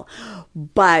tail.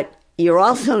 But you're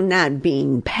also not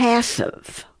being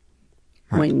passive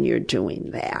when you're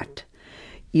doing that.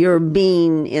 You're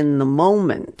being in the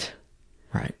moment.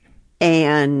 Right.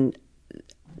 And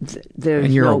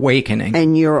you're awakening.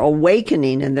 And you're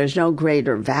awakening, and there's no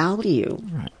greater value.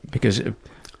 Right. Because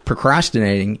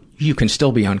procrastinating, you can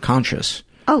still be unconscious.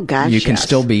 Oh, gosh, you can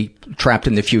still be trapped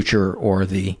in the future or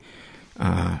the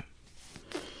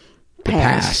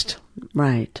past.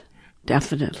 Right.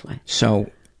 Definitely.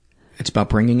 So it's about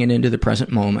bringing it into the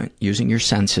present moment, using your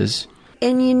senses.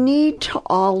 And you need to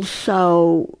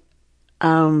also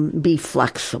be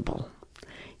flexible.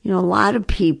 A lot of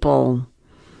people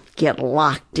get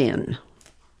locked in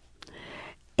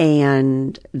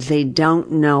and they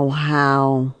don't know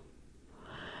how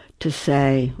to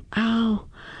say, oh,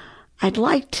 I'd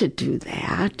like to do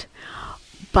that,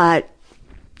 but,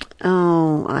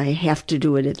 I have to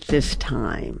do it at this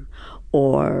time.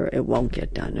 or it won't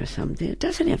get done or something. It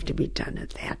doesn't have to be done at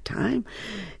that time.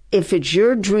 If it's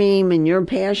your dream and your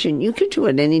passion, you can do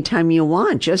it anytime you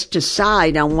want. Just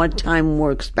decide on what time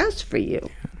works best for you.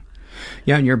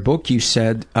 Yeah, in your book you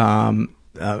said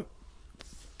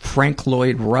Frank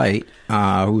Lloyd Wright,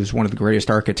 who was one of the greatest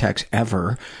architects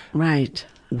ever, right,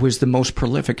 was the most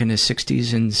prolific in his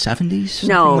 60s and 70s?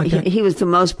 No, like he was the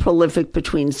most prolific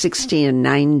between 60 and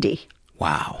 90.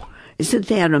 Wow. Isn't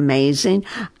that amazing?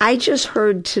 I just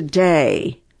heard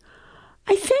today,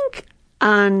 I think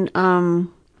on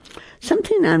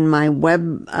something on my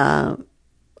web,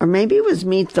 or maybe it was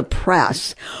Meet the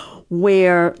Press,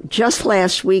 where just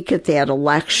last week at that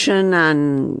election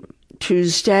on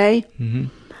Tuesday,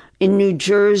 in New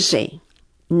Jersey,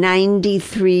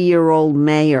 93-year-old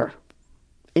mayor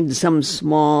in some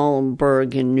small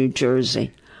burg in New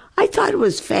Jersey. I thought it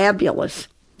was fabulous.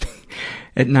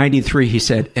 At 93, he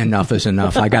said, enough is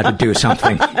enough. I got to do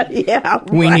something. Yeah,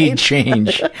 we need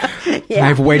change. Yeah.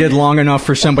 I've waited long enough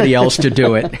for somebody else to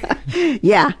do it.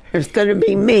 Yeah, it's going to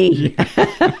be me.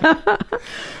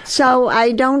 So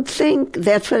I don't think,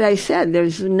 that's what I said,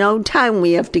 there's no time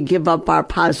we have to give up our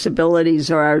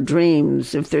possibilities or our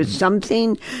dreams. If there's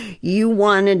something you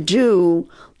want to do,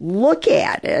 look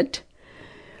at it,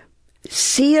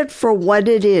 see it for what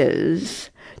it is.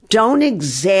 Don't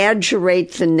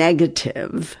exaggerate the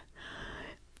negative,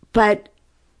 but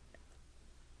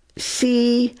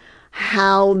see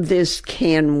how this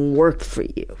can work for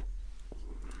you.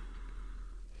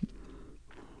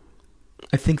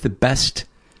 I think the best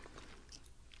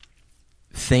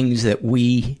things that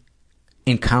we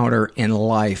encounter in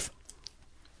life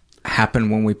happen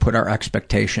when we put our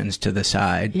expectations to the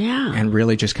side and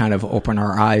really just kind of open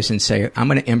our eyes and say, I'm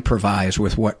going to improvise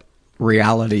with what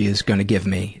reality is going to give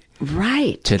me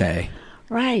today.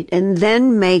 Right. And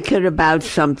then make it about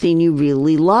something you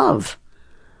really love.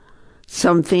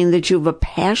 Something that you have a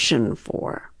passion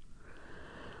for.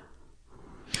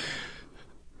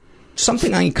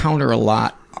 Something I encounter a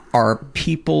lot are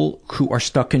people who are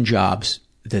stuck in jobs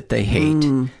that they hate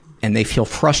and they feel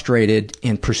frustrated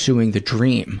in pursuing the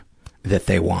dream that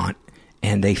they want,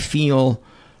 and they feel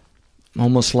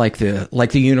almost like the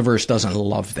universe doesn't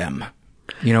love them.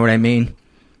 You know what I mean?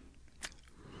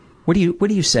 What do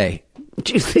you say?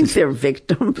 Do you think they're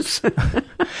victims?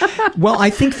 Well, I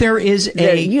think there is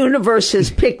the universe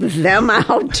has picked them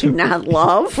out to not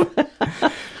love.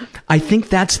 I think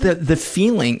that's the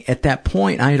feeling at that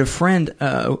point. I had a friend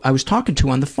I was talking to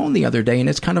on the phone the other day, and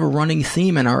it's kind of a running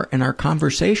theme in our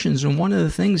conversations. And one of the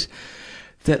things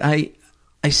that I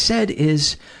said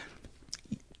is,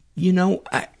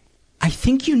 I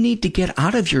think you need to get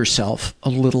out of yourself a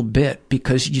little bit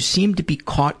because you seem to be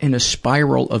caught in a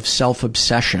spiral of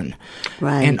self-obsession.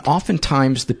 Right. And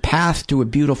oftentimes the path to a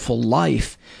beautiful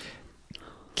life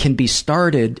can be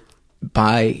started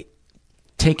by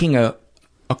taking a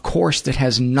course that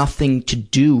has nothing to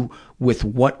do with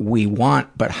what we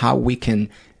want, but how we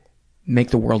can make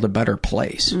the world a better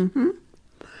place. Mm-hmm.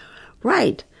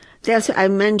 Right. That's, I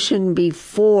mentioned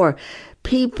before,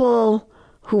 people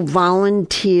who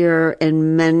volunteer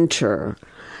and mentor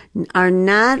are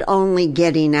not only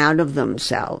getting out of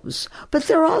themselves, but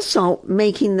they're also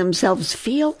making themselves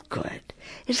feel good.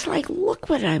 It's like, look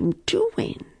what I'm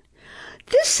doing.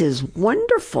 This is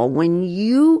wonderful when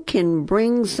you can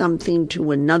bring something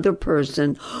to another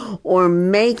person or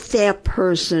make that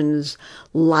person's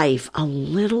life a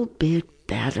little bit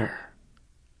better.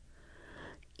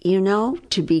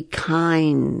 To be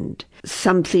kind,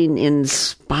 something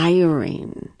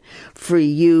inspiring for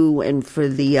you and for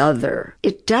the other.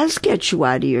 It does get you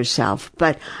out of yourself,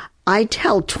 but I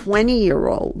tell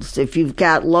 20-year-olds, if you've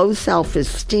got low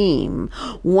self-esteem,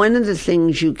 one of the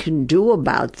things you can do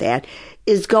about that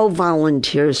is go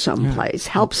volunteer someplace,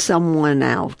 help someone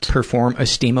out. Perform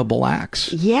esteemable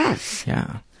acts. Yes.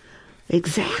 Yeah.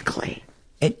 Exactly.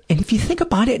 And if you think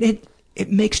about it,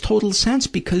 it makes total sense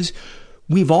because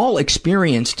we've all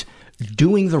experienced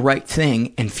doing the right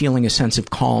thing and feeling a sense of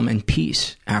calm and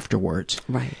peace afterwards.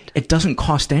 Right. It doesn't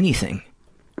cost anything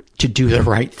to do the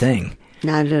right thing.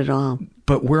 Not at all.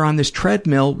 But we're on this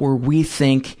treadmill where we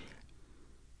think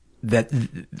that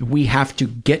we have to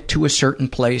get to a certain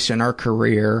place in our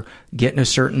career, get in a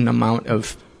certain amount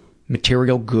of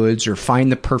material goods, or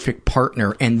find the perfect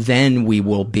partner, and then we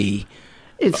will be.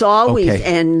 It's always,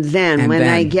 okay. And then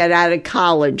I get out of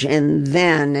college, and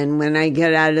when I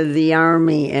get out of the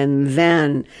army, and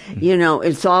then,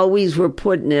 it's always we're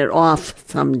putting it off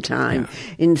sometime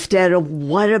instead of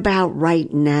what about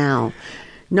right now?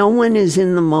 No one is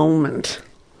in the moment.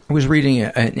 I was reading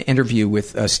an interview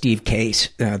with Steve Case,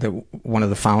 one of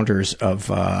the founders of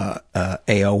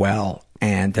AOL,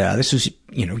 And this was,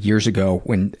 years ago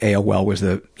when AOL was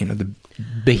the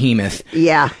behemoth.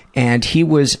 Yeah. And he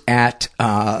was at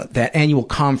that annual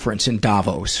conference in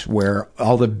Davos where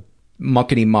all the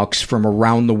muckety mucks from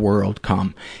around the world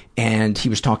come. And he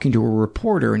was talking to a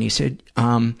reporter and he said,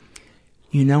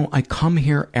 I come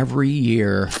here every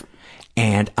year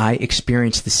and I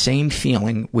experience the same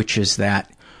feeling, which is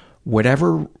that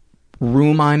whatever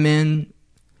room I'm in,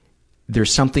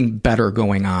 there's something better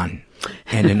going on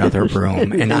in another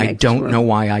room. And I don't know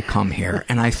why I come here.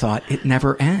 And I thought, it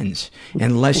never ends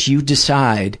unless you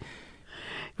decide.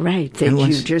 Right. That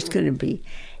you're just going to be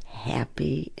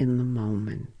happy in the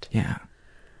moment. Yeah.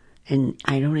 And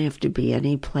I don't have to be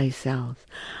anyplace else.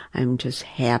 I'm just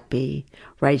happy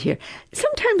right here.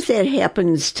 Sometimes that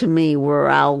happens to me where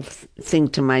I'll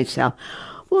think to myself,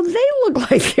 well, they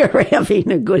look like they're having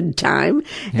a good time,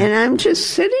 and I'm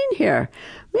just sitting here.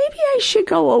 Maybe I should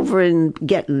go over and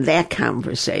get that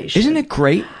conversation. Isn't it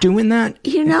great doing that?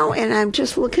 And I'm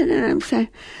just looking at it and I'm saying,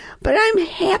 but I'm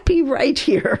happy right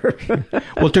here.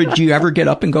 Well, do you ever get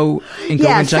up and go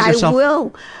inside yourself? Yes, I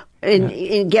will.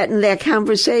 In getting that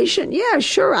conversation. Yeah,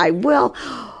 sure, I will.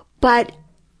 But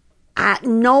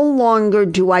no longer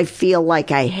do I feel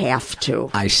like I have to.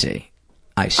 I see.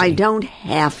 I don't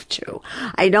have to.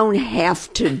 I don't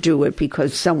have to do it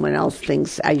because someone else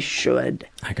thinks I should.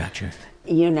 I got you.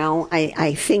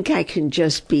 I think I can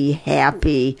just be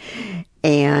happy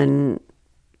and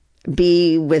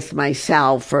be with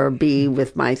myself or be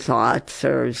with my thoughts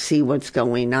or see what's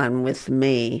going on with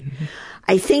me. Mm-hmm.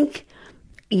 I think,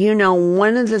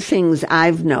 one of the things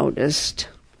I've noticed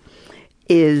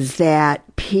is that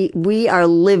we are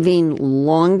living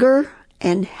longer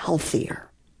and healthier.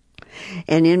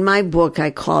 And in my book, I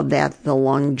called that the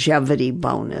longevity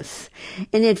bonus.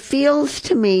 And it feels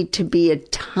to me to be a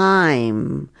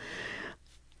time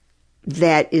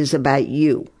that is about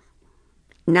you.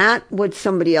 Not what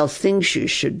somebody else thinks you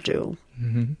should do,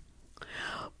 mm-hmm.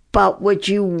 but what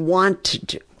you want to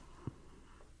do.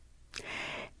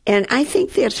 And I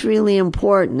think that's really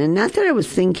important. And not that I was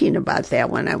thinking about that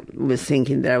when I was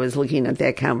thinking that I was looking at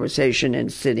that conversation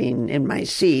and sitting in my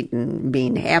seat and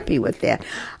being happy with that.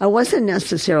 I wasn't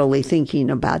necessarily thinking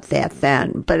about that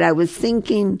then, but I was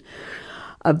thinking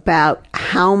about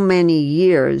how many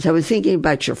years. I was thinking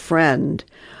about your friend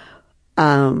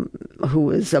who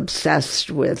was obsessed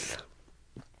with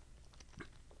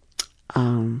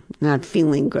not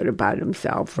feeling good about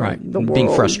himself. Right.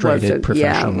 Being frustrated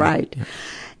professionally. Yeah, right. Yeah.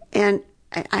 And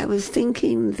I was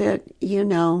thinking that,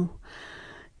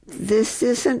 this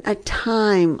isn't a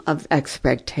time of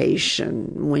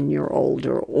expectation when you're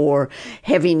older or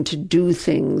having to do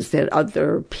things that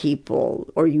other people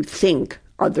or you think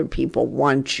other people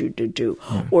want you to do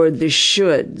or the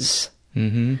shoulds.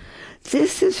 Mm-hmm.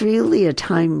 This is really a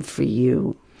time for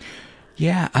you.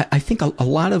 Yeah, I think a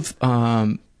lot of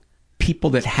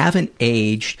people that haven't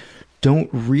aged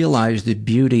don't realize the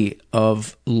beauty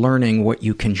of learning what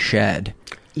you can shed.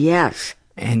 Yes.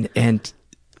 And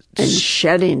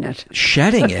shedding it.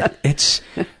 Shedding it.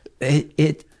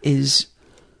 It is,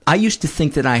 I used to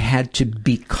think that I had to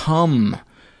become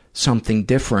something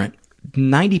different.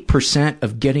 90%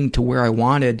 of getting to where I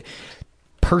wanted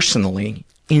personally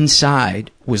inside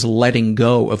was letting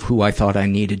go of who I thought I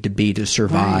needed to be to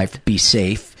survive, be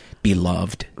safe, be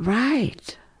loved.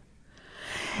 Right.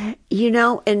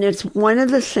 And it's one of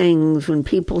the things when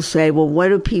people say, well, what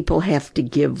do people have to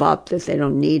give up that they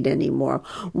don't need anymore?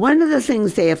 One of the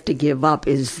things they have to give up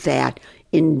is that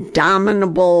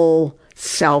indomitable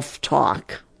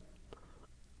self-talk.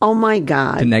 Oh, my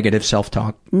God. The negative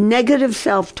self-talk. Negative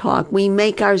self-talk. We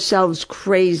make ourselves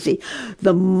crazy.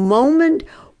 The moment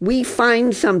we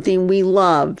find something we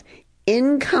love,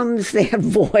 in comes that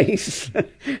voice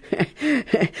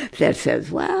that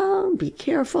says, well, be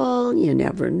careful, you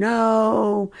never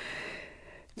know.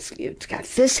 It's got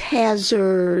this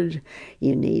hazard,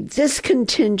 you need this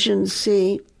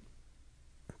contingency.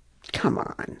 Come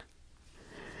on.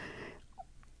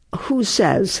 Who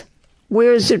says?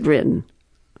 Where is it written?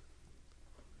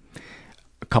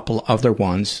 A couple other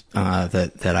ones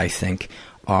that I think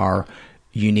are,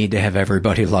 you need to have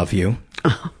everybody love you.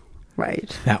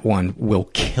 Right. That one will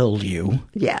kill you.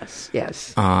 Yes,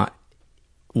 yes.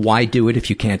 Why do it if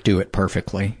you can't do it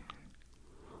perfectly?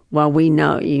 Well,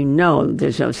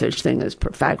 there's no such thing as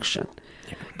perfection.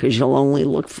 Because you'll only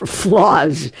look for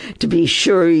flaws to be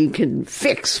sure you can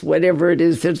fix whatever it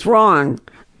is that's wrong.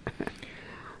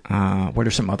 What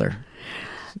are some other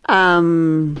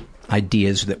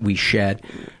ideas that we shed?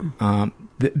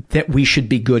 That we should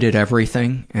be good at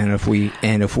everything, and if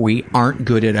we aren't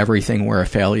good at everything, we're a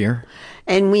failure.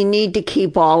 And we need to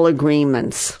keep all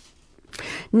agreements.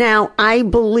 Now, I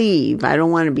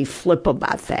don't want to be flip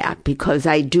about that, because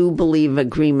I do believe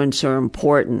agreements are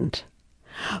important.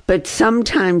 But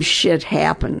sometimes shit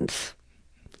happens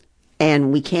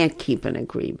and we can't keep an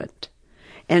agreement.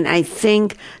 And I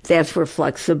think that's where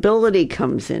flexibility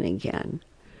comes in again.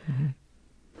 Mm-hmm.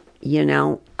 You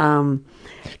know,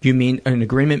 you mean an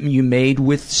agreement you made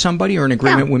with somebody, or an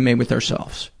agreement we made with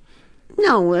ourselves?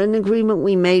 No, an agreement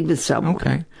we made with someone.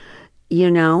 Okay.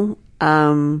 You know,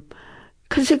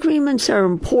 because agreements are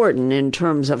important in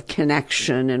terms of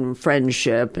connection and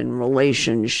friendship and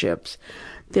relationships.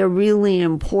 They're really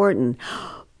important.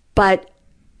 But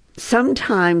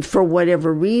sometimes, for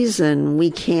whatever reason,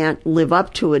 we can't live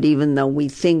up to it, even though we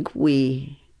think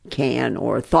we can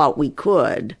or thought we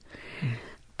could.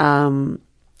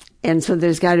 And so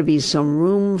there's got to be some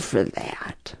room for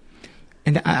that.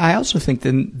 And I also think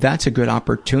that that's a good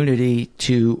opportunity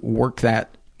to work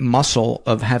that muscle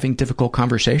of having difficult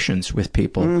conversations with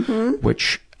people, mm-hmm.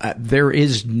 which there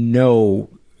is no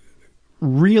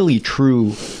really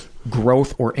true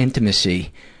growth or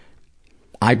intimacy,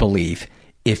 I believe,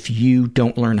 if you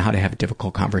don't learn how to have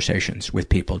difficult conversations with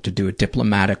people, to do it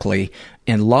diplomatically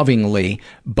and lovingly,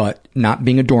 but not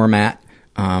being a doormat,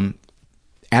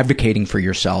 advocating for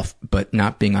yourself, but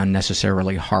not being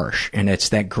unnecessarily harsh. And it's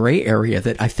that gray area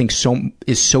that I think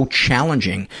is so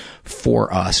challenging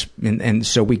for us. And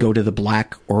so we go to the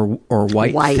black or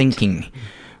white thinking.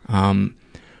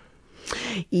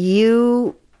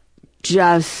 You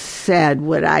just said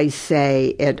what I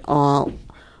say at all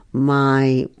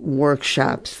my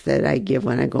workshops that I give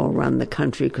when I go around the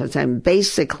country, because I'm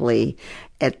basically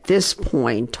at this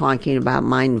point talking about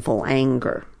mindful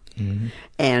anger. Mm-hmm.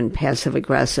 And passive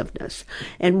aggressiveness.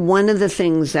 And one of the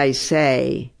things I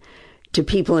say to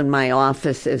people in my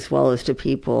office, as well as to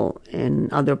people in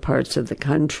other parts of the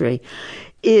country,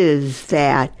 is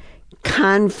that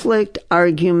conflict,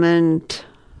 argument,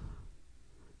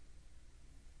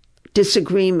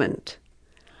 disagreement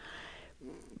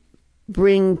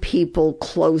bring people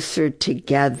closer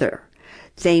together.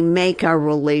 They make our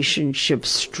relationships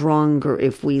stronger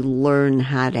if we learn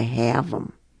how to have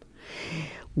them.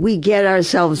 We get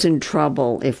ourselves in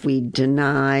trouble if we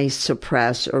deny,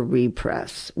 suppress, or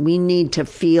repress. We need to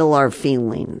feel our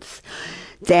feelings.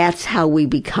 That's how we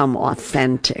become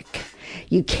authentic.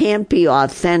 You can't be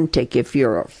authentic if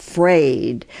you're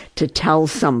afraid to tell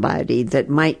somebody that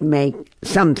might make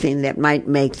something that might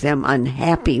make them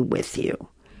unhappy with you.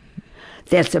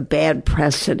 That's a bad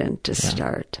precedent to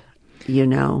start, you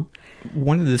know?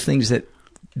 One of the things that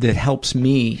helps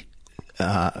me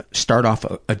start off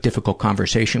a difficult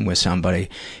conversation with somebody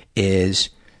is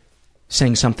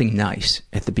saying something nice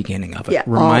at the beginning of it,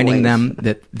 reminding them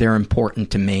that they're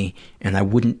important to me, and I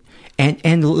wouldn't,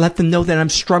 and let them know that I'm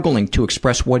struggling to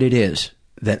express what it is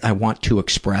that I want to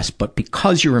express, but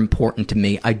because you're important to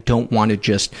me, I don't want to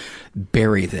just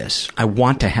bury this. I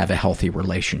want to have a healthy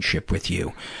relationship with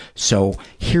you. So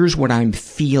here's what I'm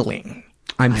feeling.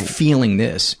 I'm feeling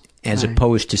this. As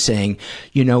opposed to saying,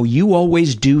 you know, you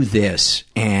always do this,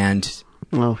 and...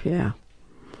 Oh, yeah.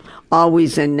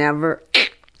 Always and never.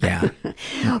 Yeah.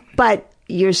 But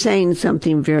you're saying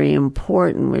something very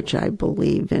important, which I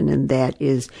believe in, and that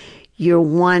is you're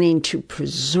wanting to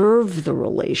preserve the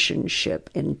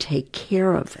relationship and take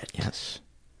care of it. Yes.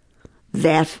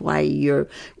 That's why you're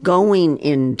going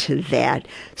into that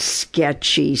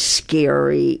sketchy,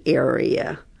 scary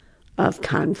area of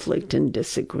conflict and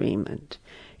disagreement.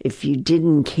 If you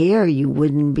didn't care, you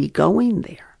wouldn't be going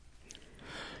there.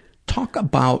 Talk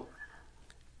about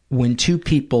when two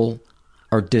people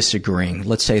are disagreeing.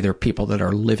 Let's say they're people that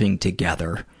are living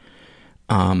together,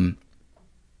 and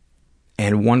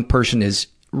one person is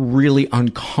really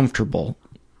uncomfortable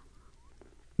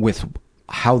with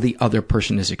how the other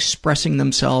person is expressing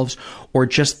themselves, or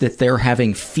just that they're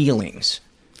having feelings.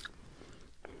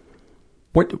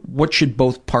 What should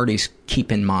both parties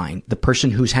keep in mind? The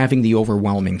person who's having the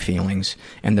overwhelming feelings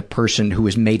and the person who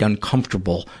is made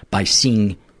uncomfortable by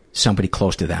seeing somebody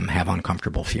close to them have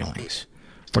uncomfortable feelings.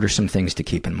 What are some things to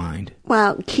keep in mind?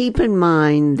 Well, keep in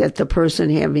mind that the person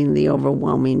having the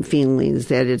overwhelming feelings,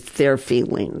 that it's their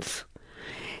feelings.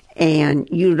 And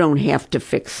you don't have to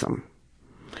fix them,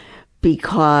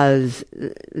 because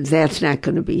that's not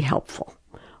going to be helpful.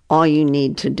 All you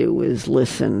need to do is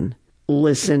listen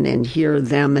and hear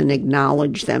them and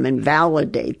acknowledge them and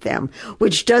validate them,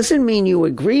 which doesn't mean you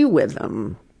agree with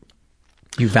them.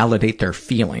 You validate their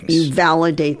feelings. You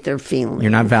validate their feelings.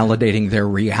 You're not validating their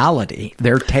reality,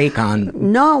 their take on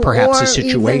perhaps a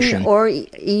situation. Or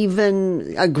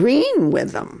even agreeing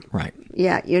with them. Right.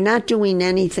 Yeah, you're not doing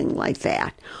anything like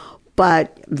that.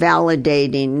 But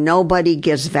validating, nobody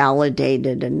gets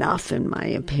validated enough, in my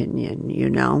opinion, you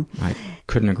know? I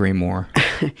couldn't agree more.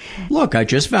 Look, I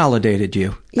just validated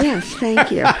you. Yes,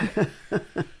 thank you.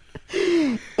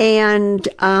 And,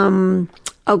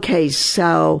 okay,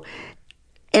 so,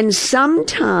 and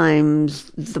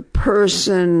sometimes the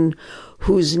person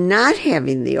who's not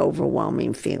having the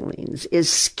overwhelming feelings is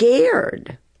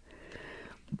scared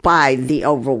by the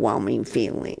overwhelming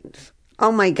feelings.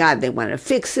 Oh my God, they want to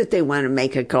fix it. They want to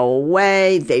make it go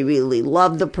away. They really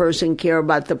love the person, care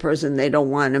about the person. They don't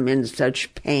want them in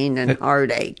such pain and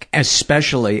heartache.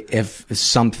 Especially if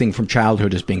something from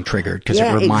childhood is being triggered, because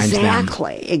it reminds them.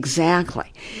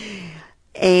 Exactly.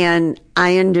 And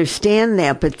I understand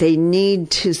that, but they need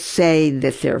to say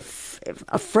that they're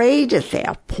afraid at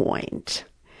that point.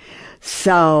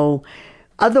 So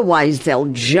otherwise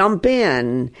they'll jump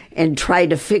in and try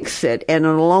to fix it, and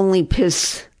it'll only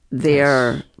piss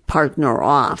their partner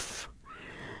off,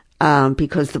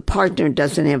 because the partner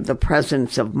doesn't have the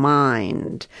presence of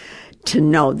mind to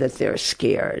know that they're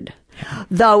scared.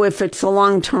 Though if it's a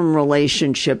long-term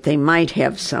relationship, they might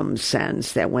have some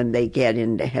sense that when they get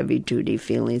into heavy-duty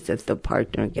feelings that the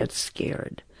partner gets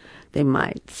scared. They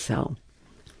might, so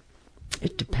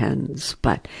it depends.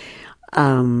 But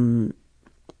I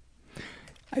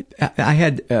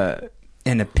had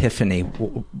an epiphany.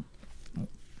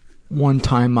 One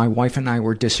time my wife and I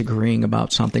were disagreeing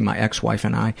about something, my ex-wife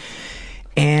and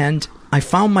I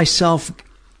found myself,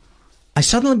 I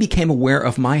suddenly became aware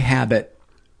of my habit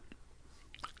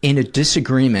in a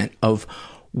disagreement of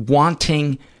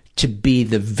wanting to be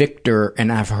the victor and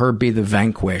have her be the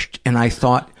vanquished. And I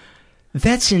thought,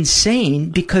 that's insane,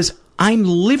 because I'm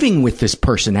living with this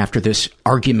person after this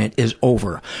argument is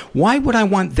over. Why would I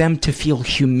want them to feel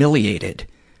humiliated?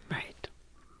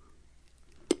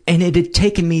 And it had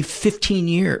taken me 15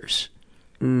 years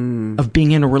of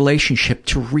being in a relationship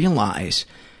to realize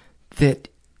that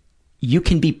you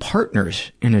can be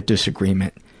partners in a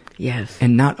disagreement. Yes.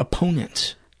 And not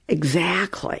opponents.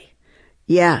 Exactly.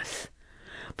 Yes.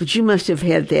 But you must have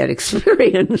had that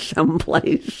experience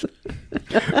someplace.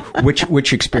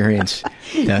 Which experience?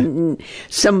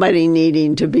 Somebody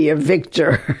needing to be a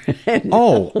victor.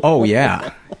 Oh,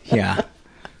 yeah.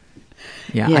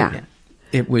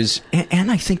 It was, and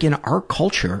I think in our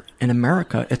culture, in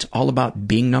America, it's all about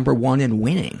being number one and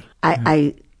winning.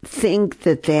 I think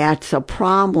that that's a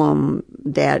problem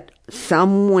that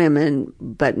some women,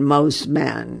 but most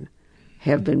men,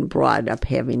 have been brought up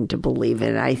having to believe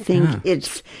in. I think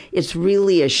it's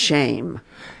really a shame.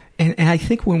 And I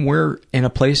think when we're in a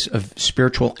place of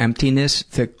spiritual emptiness,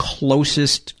 the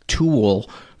closest tool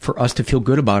for us to feel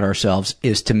good about ourselves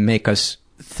is to make us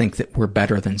think that we're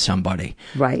better than somebody.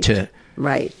 Right.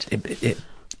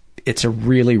 It's a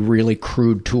really, really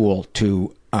crude tool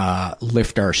to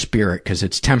lift our spirit, because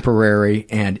it's temporary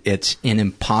and it's an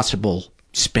impossible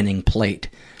spinning plate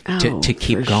to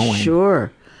keep going.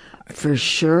 For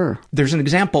sure. There's an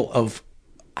example of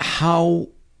how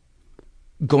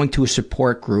going to a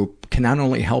support group can not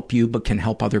only help you, but can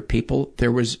help other people.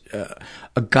 There was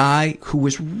a guy who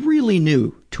was really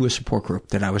new to a support group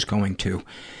that I was going to,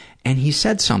 and he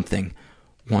said something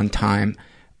one time,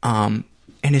 and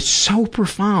it's so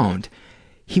profound.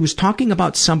 He was talking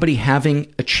about somebody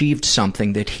having achieved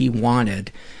something that he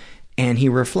wanted, and he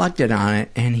reflected on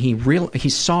it, and he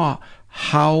saw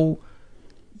how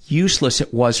useless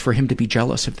it was for him to be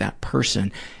jealous of that person.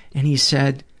 And he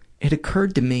said, it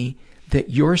occurred to me that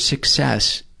your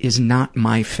success is not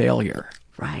my failure.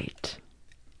 Right.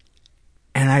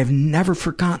 And I've never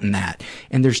forgotten that.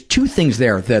 And there's two things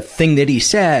there. The thing that he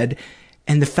said,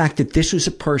 and the fact that this was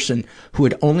a person who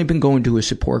had only been going to a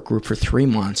support group for 3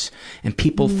 months, and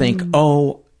people think,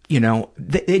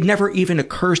 it never even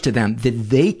occurs to them that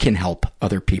they can help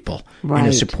other people in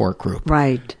a support group.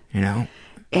 Right.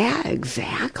 Yeah,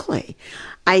 exactly.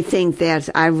 I think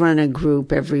I run a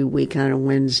group every week on a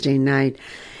Wednesday night,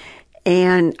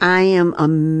 and I am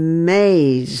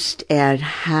amazed at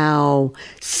how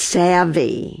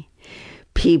savvy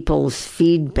people's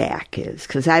feedback is,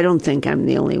 because I don't think I'm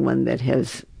the only one that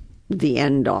has the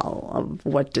end all of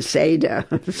what to say to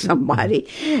somebody.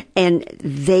 And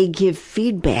they give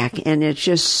feedback, and it's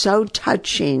just so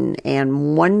touching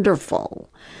and wonderful.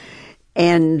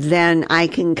 And then I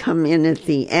can come in at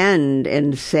the end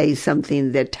and say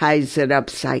something that ties it up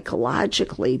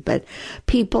psychologically. But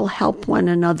people help one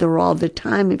another all the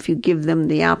time if you give them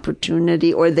the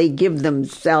opportunity, or they give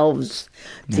themselves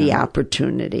the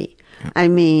opportunity. I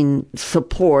mean,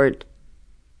 support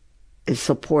is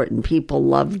support, and people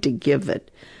love to give it,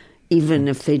 even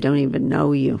if they don't even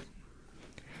know you.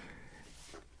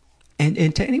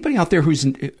 And to anybody out there who's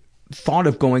thought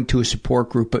of going to a support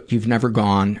group, but you've never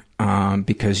gone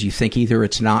because you think either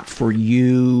it's not for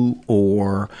you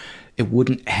or it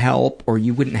wouldn't help or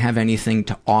you wouldn't have anything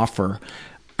to offer,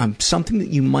 something that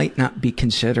you might not be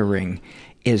considering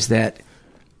is that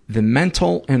the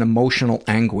mental and emotional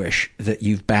anguish that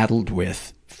you've battled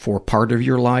with for part of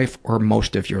your life or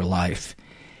most of your life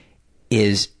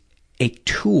is a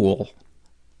tool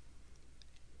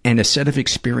and a set of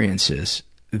experiences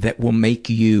that will make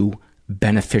you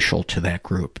beneficial to that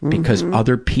group because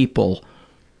other people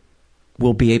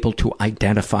will be able to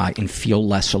identify and feel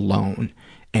less alone.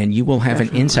 And you will have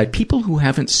an insight. People who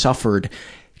haven't suffered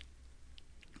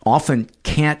often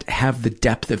can't have the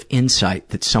depth of insight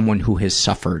that someone who has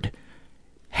suffered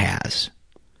has.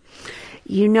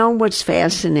 You know what's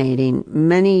fascinating?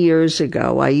 Many years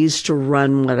ago, I used to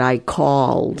run what I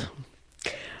called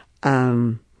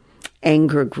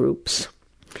anger groups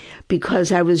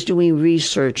because I was doing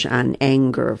research on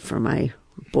anger for my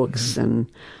books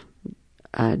and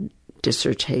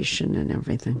dissertation and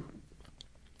everything.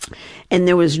 And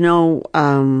there was no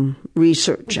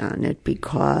research on it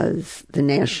because the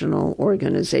National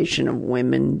Organization of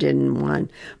Women didn't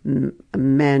want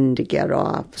men to get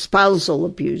off, spousal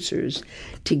abusers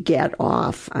to get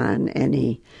off on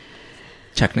any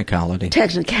technicality.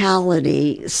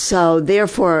 So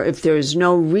therefore, if there's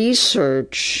no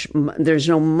research, there's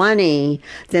no money,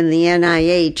 then the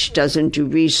NIH doesn't do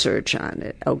research on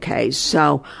it. Okay.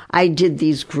 So I did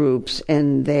these groups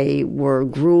and they were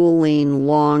grueling,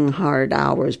 long, hard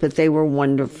hours, but they were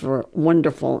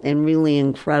wonderful and really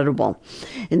incredible.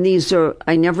 And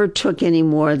I never took any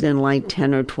more than like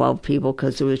 10 or 12 people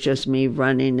because it was just me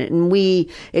running it. And we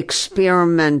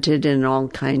experimented in all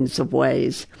kinds of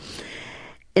ways.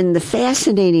 And the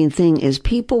fascinating thing is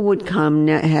people would come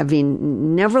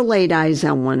having never laid eyes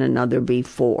on one another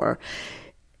before,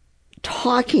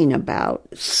 talking about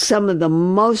some of the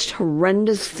most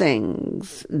horrendous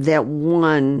things that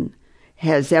one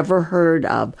has ever heard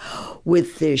of,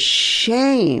 with the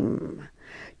shame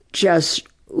just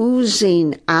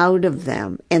oozing out of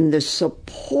them and the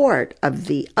support of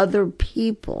the other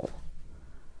people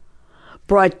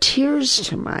brought tears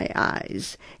to my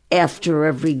eyes after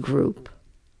every group.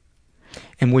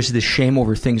 And was the shame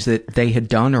over things that they had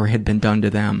done or had been done to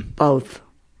them? Both.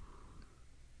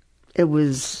 It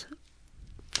was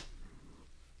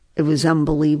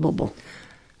unbelievable.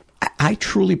 I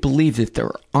truly believe that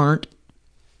there aren't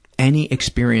any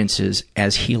experiences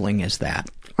as healing as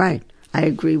that. Right. I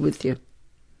agree with you.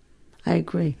 I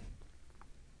agree.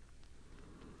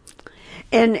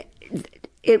 And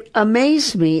it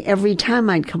amazed me every time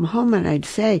I'd come home and I'd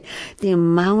say the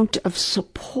amount of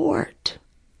support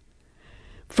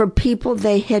for people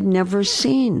they had never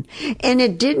seen. And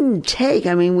it didn't take,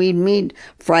 we'd meet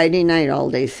Friday night all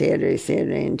day,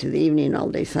 Saturday into the evening, all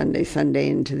day Sunday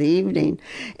into the evening.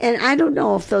 And I don't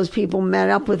know if those people met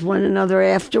up with one another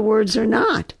afterwards or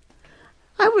not.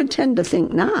 I would tend to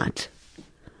think not.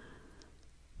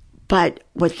 But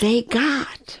what they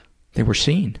got. They were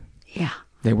seen. Yeah.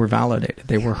 They were validated.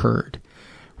 They were heard.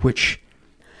 Which,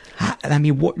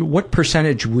 what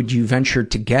percentage would you venture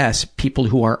to guess people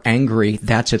who are angry,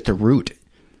 that's at the root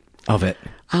of it?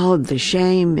 Oh, the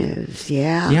shame is,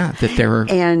 yeah. Yeah, that they're...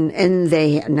 And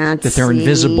they not that they're seen,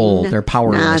 invisible, they're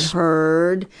powerless. Not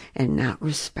heard, and not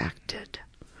respected.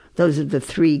 Those are the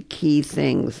three key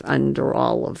things under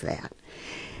all of that.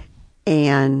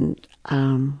 And,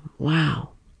 wow.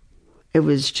 It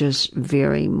was just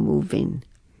very moving.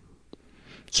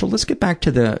 So let's get back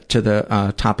to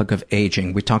the topic of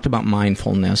aging. We talked about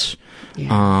mindfulness.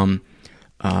 Yeah.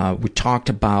 We talked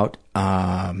about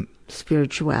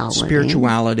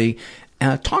spirituality.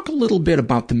 Talk a little bit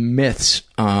about the myths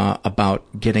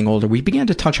about getting older. We began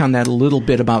to touch on that a little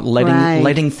bit about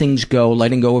letting things go,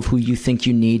 letting go of who you think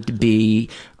you need to be,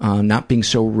 not being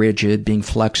so rigid, being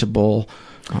flexible.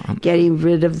 Getting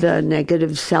rid of the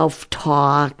negative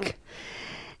self-talk.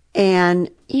 And,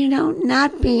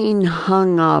 not being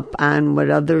hung up on what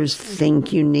others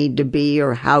think you need to be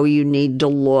or how you need to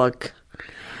look.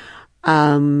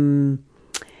 And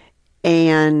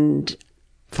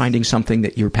finding something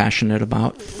that you're passionate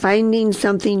about.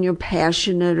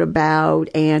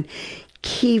 And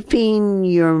keeping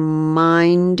your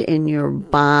mind and your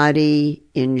body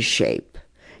in shape.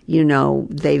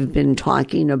 They've been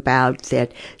talking about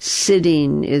that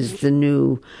sitting is the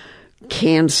new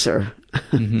cancer.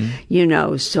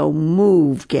 Mm-hmm. So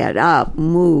move, get up,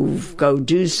 move, go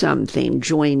do something,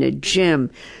 join a gym,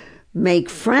 make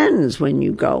friends when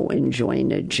you go and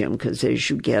join a gym, because as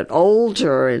you get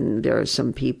older and there are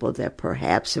some people that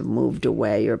perhaps have moved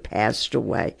away or passed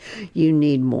away, you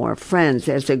need more friends.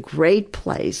 That's a great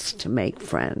place to make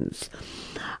friends.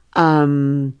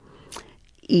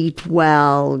 Eat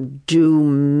well, do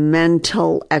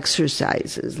mental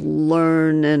exercises,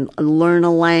 learn a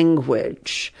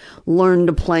language, learn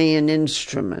to play an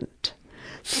instrument,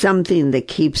 something that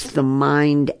keeps the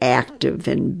mind active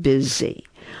and busy.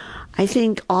 I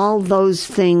think all those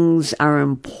things are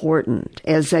important.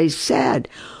 As I said,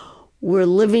 we're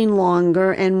living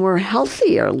longer and we're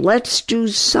healthier. Let's do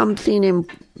something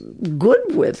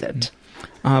good with it.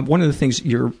 One of the things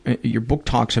your book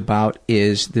talks about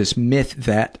is this myth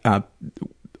that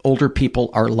older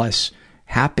people are less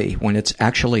happy, when it's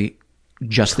actually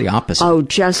just the opposite. Oh,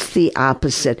 just the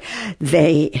opposite.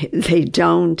 They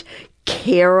don't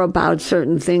care about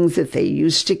certain things that they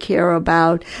used to care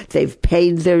about. They've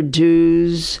paid their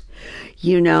dues.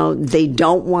 They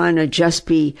don't want to just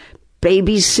be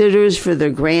babysitters for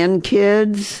their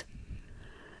grandkids.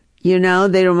 They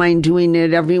don't mind doing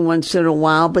it every once in a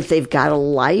while, but they've got a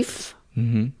life,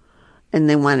 and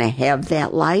they want to have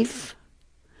that life.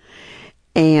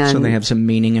 And so they have some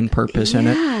meaning and purpose in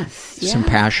it, some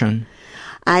passion.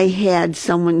 I had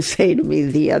someone say to me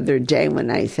the other day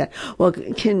when I said, well,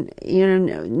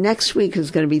 next week is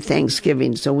going to be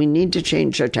Thanksgiving, so we need to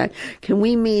change our time. Can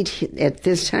we meet at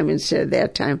this time instead of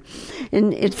that time?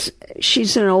 And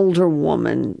she's an older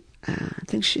woman. I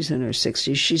think she's in her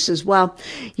 60s. She says, well,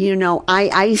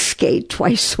 I ice skate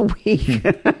twice a week.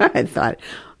 I thought,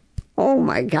 oh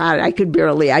my God, I could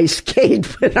barely ice skate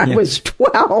when I was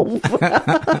 12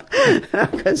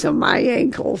 because of my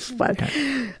ankles. But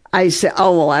I said,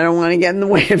 oh, well, I don't want to get in the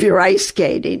way of your ice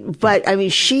skating. But I mean,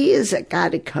 she has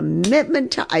got a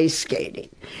commitment to ice skating.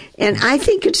 And I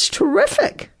think it's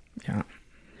terrific. Yeah.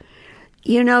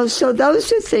 So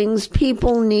those are things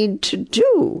people need to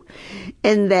do,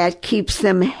 and that keeps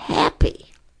them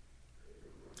happy.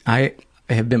 I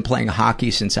have been playing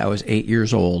hockey since I was 8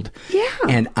 years old. Yeah.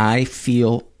 And I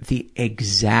feel the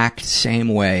exact same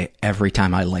way every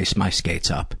time I lace my skates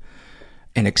up.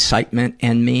 An excitement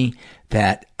in me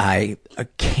that I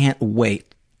can't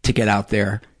wait to get out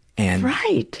there and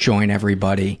join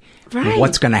everybody. Right.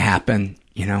 What's going to happen?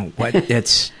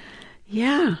 It's...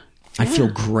 Yeah. I feel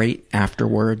great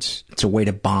afterwards. It's a way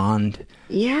to bond.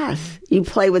 Yes. You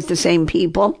play with the same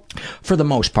people? For the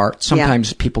most part.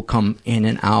 Sometimes people come in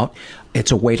and out.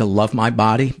 It's a way to love my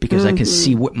body because I can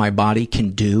see what my body can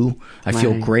do. I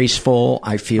feel graceful.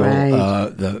 I feel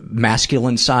the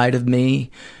masculine side of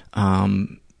me.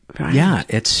 Yeah,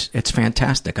 it's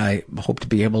fantastic. I hope to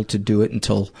be able to do it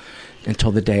until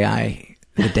the day I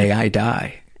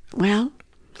die. Well,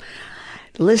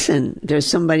 listen, there's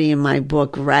somebody in my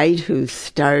book, right, who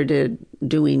started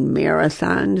doing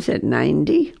marathons at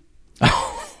 90.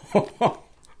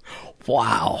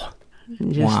 Wow.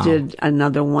 And just did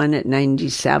another one at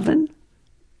 97.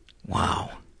 Wow.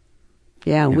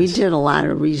 Yeah, we did a lot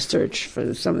of research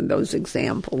for some of those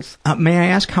examples. May I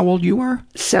ask how old you are?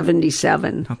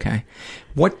 77. Okay.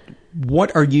 What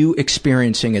are you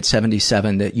experiencing at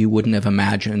 77 that you wouldn't have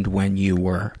imagined when you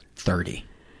were 30?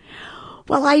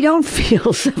 Well, I don't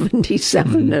feel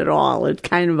 77 at all. It's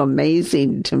kind of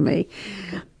amazing to me.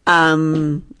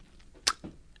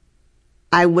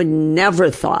 I would never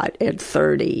thought at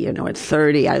 30, at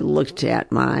 30 I looked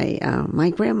at my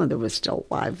grandmother was still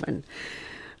alive, and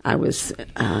I was,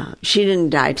 she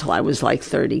didn't die till I was like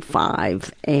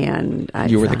 35, and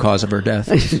You were the cause of her death?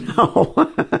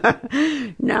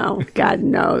 No, God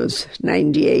knows.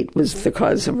 98 was the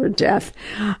cause of her death.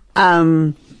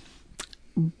 But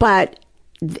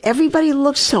everybody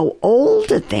looked so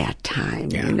old at that time,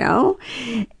 and though,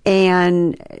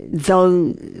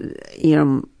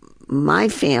 my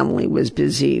family was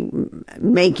busy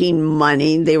making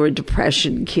money. They were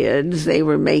Depression kids. They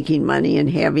were making money and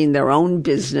having their own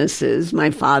businesses,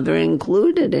 my father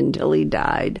included, until he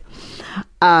died.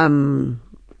 But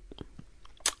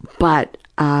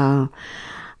I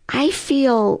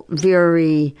feel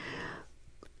very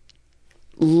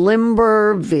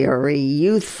limber, very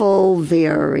youthful,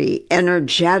 very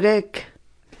energetic.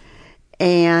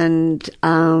 And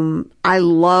I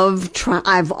love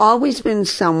I've always been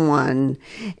someone,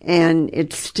 and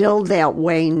it's still that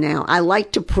way now. I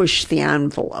like to push the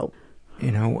envelope.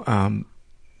 Shitty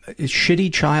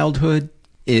childhood,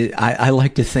 I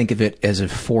like to think of it as a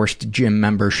forced gym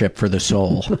membership for the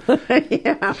soul.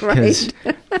 Yeah, right.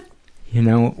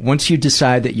 Once you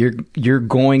decide that you're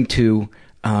going to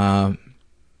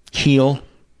heal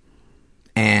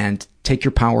and take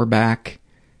your power back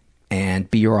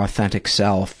and be your authentic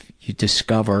self, you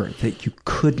discover that you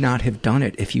could not have done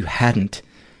it if you hadn't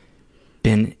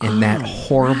been in that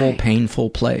horrible, painful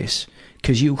place.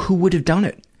 Because who would have done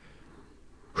it?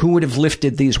 Who would have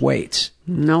lifted these weights?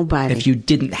 Nobody. If you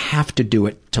didn't have to do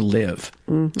it to live,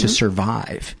 to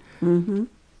survive. And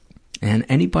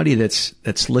anybody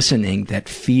that's listening that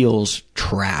feels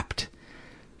trapped,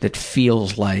 that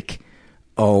feels like,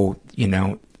 oh, you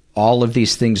know, all of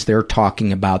these things they're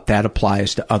talking about, that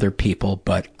applies to other people,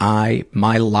 but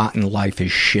my lot in life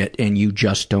is shit and you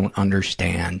just don't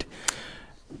understand.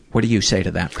 What do you say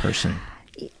to that person?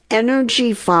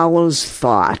 Energy follows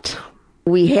thought.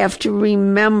 We have to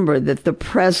remember that the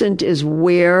present is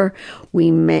where we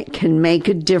can make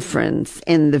a difference,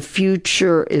 and the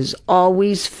future is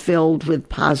always filled with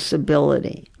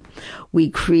possibility. We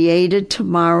create a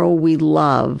tomorrow we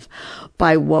love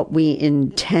by what we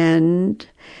intend,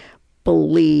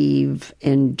 believe,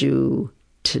 and do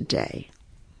today.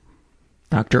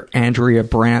 Dr. Andrea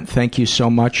Brandt, thank you so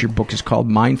much. Your book is called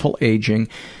Mindful Aging,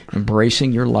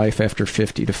 Embracing Your Life After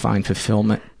 50 to Find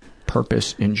Fulfillment,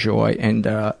 Purpose, and Joy. And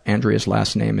Andrea's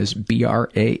last name is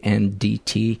Brandt. I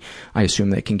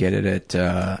assume they can get it at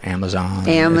Amazon.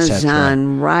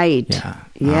 Amazon, right. Yeah.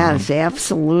 Yes,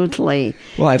 absolutely.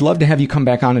 Well, I'd love to have you come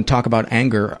back on and talk about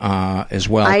anger as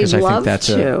well, because I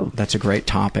think that's a great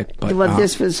topic. But, well,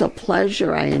 this was a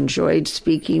pleasure. I enjoyed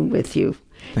speaking with you.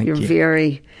 You're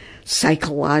very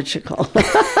psychological,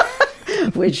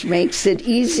 which makes it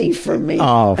easy for me.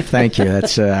 Oh, thank you.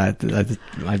 That's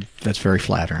very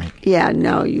flattering. Yeah,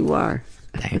 no, you are.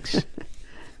 Thanks.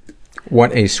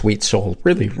 What a sweet soul.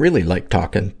 Really, really like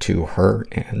talking to her,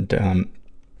 and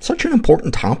such an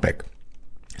important topic.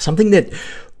 Something that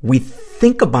we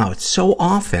think about so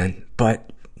often, but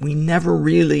we never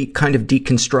really kind of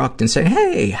deconstruct and say,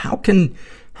 hey, how can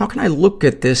I look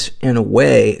at this in a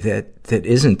way that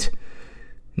isn't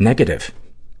negative?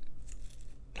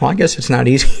 Well, I guess it's not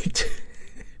easy.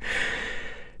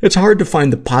 It's hard to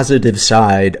find the positive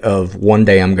side of one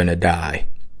day I'm going to die.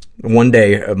 One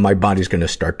day my body's going to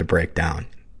start to break down.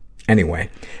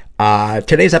 Anyway,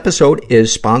 today's episode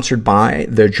is sponsored by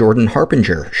the Jordan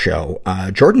Harbinger Show.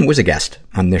 Jordan was a guest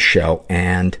on this show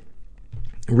and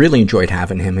really enjoyed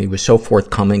having him. He was so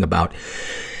forthcoming about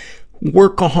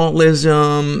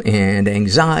workaholism and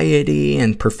anxiety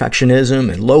and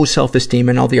perfectionism and low self-esteem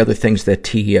and all the other things that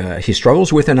he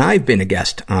struggles with. And I've been a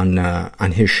guest on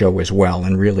his show as well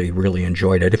and really, really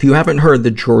enjoyed it. If you haven't heard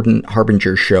the Jordan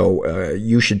Harbinger Show,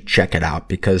 you should check it out,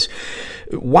 because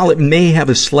while it may have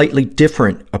a slightly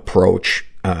different approach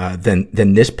than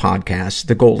this podcast,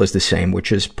 the goal is the same,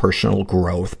 which is personal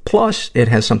growth. Plus, it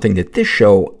has something that this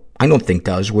show I don't think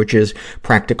does, which is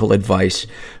practical advice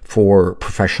for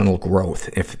professional growth,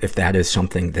 if that is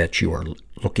something that you are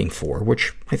looking for,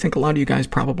 which I think a lot of you guys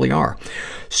probably are.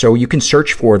 So you can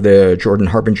search for the Jordan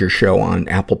Harbinger Show on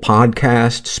Apple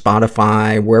Podcasts,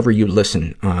 Spotify, wherever you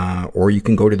listen, or you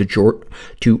can go to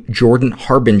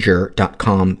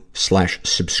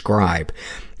jordanharbinger.com/subscribe.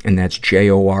 And that's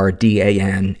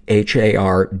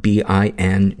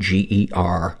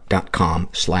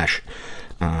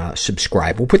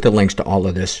JORDANHARBINGER.com/subscribe. We'll put the links to all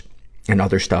of this and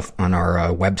other stuff on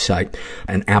our website.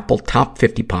 An Apple Top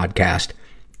 50 podcast,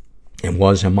 and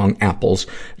was among Apple's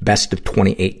best of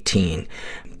 2018.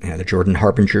 The Jordan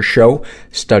Harbinger Show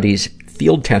studies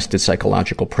field-tested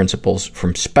psychological principles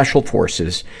from special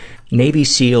forces, Navy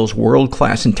SEALs,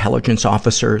 world-class intelligence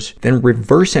officers, then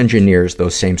reverse engineers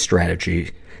those same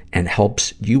strategies and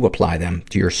helps you apply them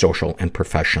to your social and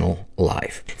professional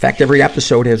life. In fact, every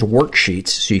episode has worksheets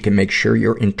so you can make sure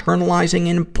you're internalizing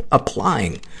and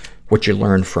applying what you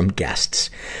learn from guests.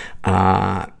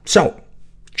 So,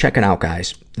 check it out,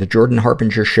 guys. The Jordan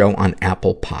Harbinger Show on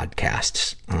Apple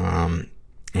Podcasts.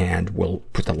 And we'll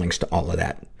put the links to all of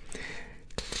that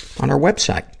on our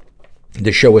website.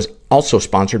 The show is also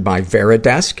sponsored by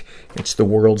Veridesk. It's the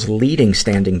world's leading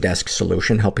standing desk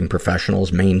solution, helping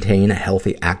professionals maintain a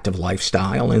healthy, active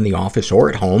lifestyle in the office or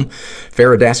at home.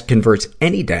 Veridesk converts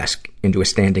any desk into a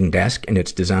standing desk, and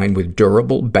it's designed with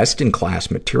durable,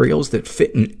 best-in-class materials that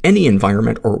fit in any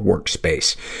environment or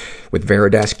workspace. With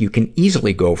Veridesk, you can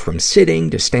easily go from sitting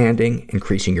to standing,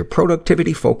 increasing your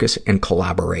productivity, focus, and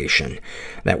collaboration.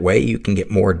 That way, you can get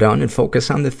more done and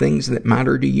focus on the things that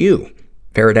matter to you.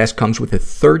 Veridesk comes with a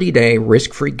 30-day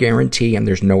risk-free guarantee, and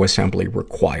there's no assembly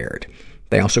required.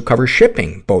 They also cover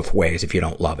shipping both ways if you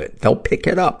don't love it. They'll pick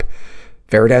it up.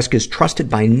 Veridesk is trusted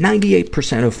by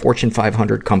 98% of Fortune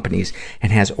 500 companies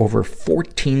and has over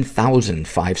 14,000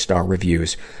 five-star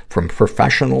reviews from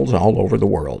professionals all over the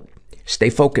world. Stay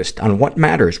focused on what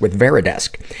matters with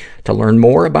Veridesk. To learn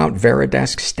more about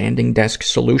Veridesk standing desk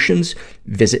solutions,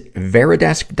 visit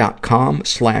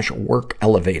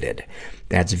veridesk.com/workelevated.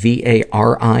 That's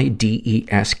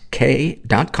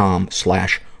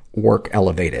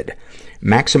VARIDESK.com/workelevated.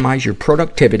 Maximize your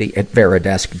productivity at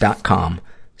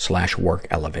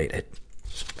veridesk.com/workelevated.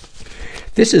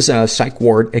 This is a psych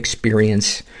ward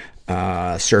experience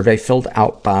survey filled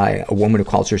out by a woman who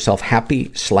calls herself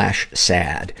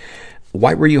happy/sad.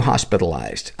 Why were you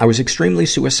hospitalized? I was extremely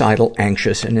suicidal,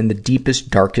 anxious, and in the deepest,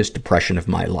 darkest depression of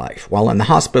my life. While in the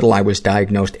hospital, I was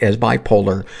diagnosed as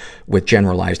bipolar with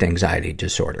generalized anxiety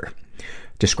disorder.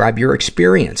 Describe your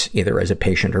experience, either as a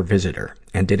patient or visitor,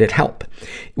 and did it help?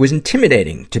 It was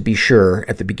intimidating, to be sure,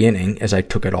 at the beginning as I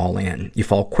took it all in. You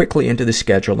fall quickly into the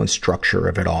schedule and structure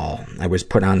of it all. I was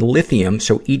put on lithium,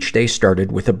 so each day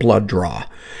started with a blood draw.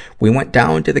 We went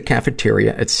down to the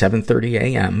cafeteria at 7:30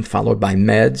 a.m., followed by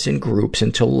meds and groups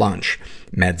until lunch.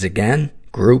 Meds again,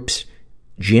 groups,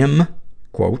 gym,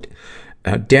 quote,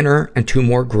 dinner and 2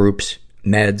 more groups,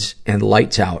 meds, and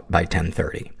lights out by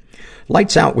 10:30.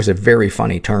 Lights out was a very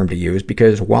funny term to use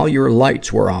because while your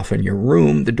lights were off in your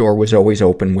room, the door was always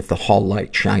open with the hall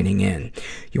light shining in.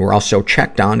 You were also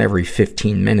checked on every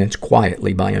 15 minutes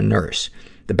quietly by a nurse.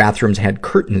 The bathrooms had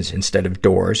curtains instead of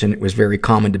doors, and it was very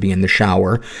common to be in the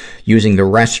shower, using the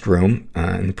restroom,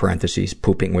 in parentheses,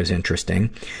 pooping was interesting,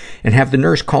 and have the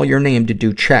nurse call your name to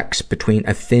do checks between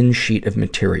a thin sheet of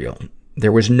material.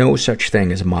 There was no such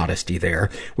thing as modesty there,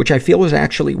 which I feel was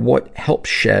actually what helped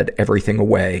shed everything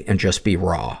away and just be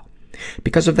raw.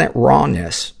 Because of that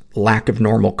rawness, lack of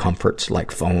normal comforts like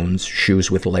phones,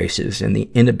 shoes with laces, and the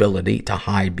inability to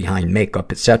hide behind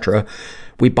makeup, etc.,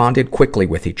 we bonded quickly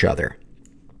with each other.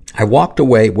 I walked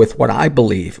away with what I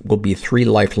believe will be 3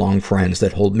 lifelong friends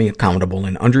that hold me accountable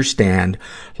and understand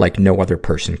like no other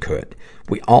person could.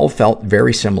 We all felt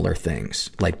very similar things,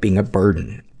 like being a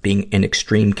burden, being an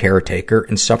extreme caretaker,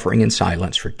 and suffering in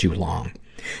silence for too long.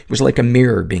 It was like a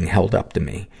mirror being held up to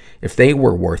me. If they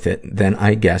were worth it, then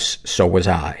I guess so was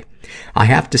I. I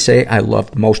have to say I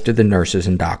loved most of the nurses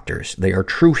and doctors. They are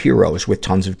true heroes with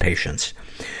tons of patience.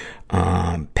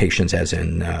 Patience as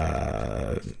in,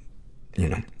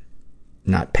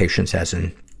 not patience as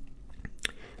in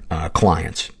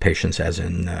clients. Patience as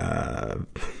in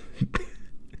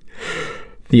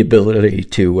the ability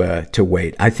to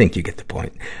wait. I think you get the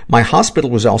point. My hospital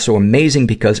was also amazing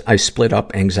because I split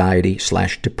up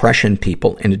anxiety/depression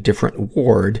people in a different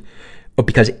ward,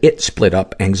 because it split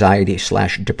up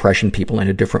anxiety/depression people in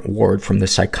a different ward from the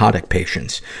psychotic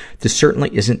patients. This certainly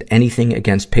isn't anything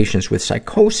against patients with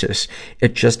psychosis.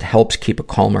 It just helps keep a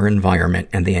calmer environment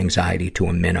and the anxiety to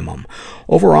a minimum.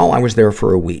 Overall, I was there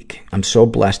for a week. I'm so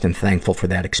blessed and thankful for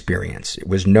that experience. It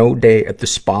was no day at the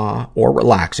spa or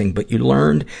relaxing, but you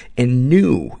learned and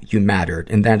knew you mattered,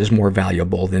 and that is more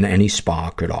valuable than any spa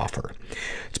could offer.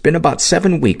 It's been about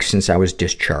 7 weeks since I was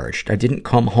discharged. I didn't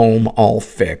come home all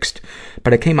fixed,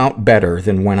 but I came out better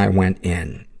than when I went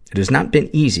in. It has not been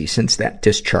easy since that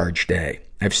discharge day.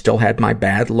 I've still had my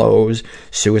bad lows,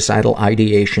 suicidal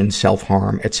ideation,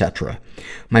 self-harm, etc.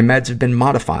 My meds have been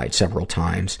modified several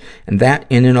times, and that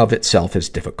in and of itself is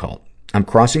difficult. I'm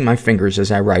crossing my fingers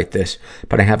as I write this,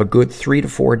 but I have a good 3 to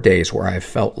 4 days where I've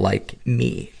felt like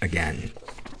me again.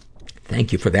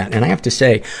 Thank you for that. And I have to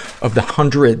say, of the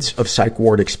hundreds of psych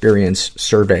ward experience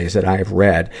surveys that I have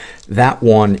read, that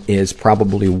one is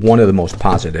probably one of the most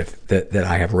positive that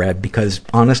I have read, because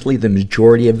honestly, the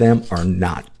majority of them are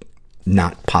not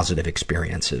positive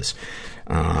experiences.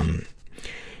 And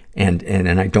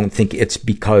I don't think it's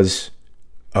because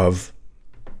of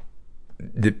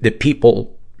the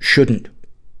people shouldn't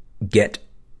get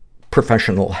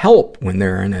professional help when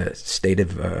they're in a state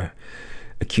of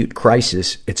acute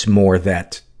crisis. It's more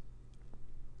that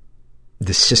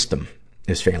the system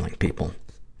is failing people.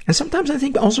 And sometimes I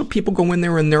think also people go in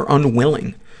there and they're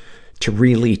unwilling to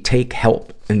really take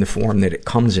help in the form that it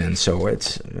comes in. So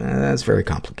that's very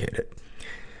complicated.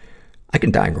 I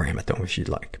can diagram it though if you'd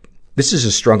like. This is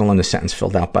a struggle in a sentence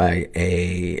filled out by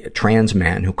a trans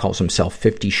man who calls himself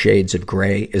 50 Shades of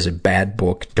Grey is a bad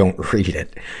book. Don't read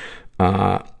it.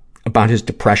 About his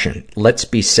depression. Let's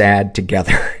be sad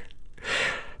together.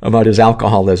 About his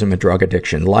alcoholism and drug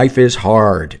addiction. Life is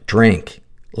hard. Drink.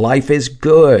 Life is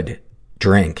good.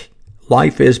 Drink.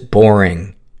 Life is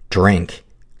boring. Drink.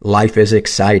 Life is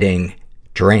exciting.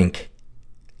 Drink.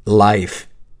 Life.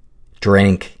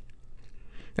 Drink.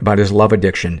 About his love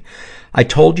addiction. I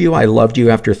told you I loved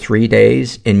you after 3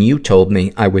 days, and you told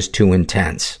me I was too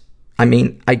intense. I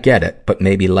mean, I get it, but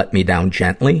maybe let me down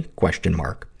gently? ?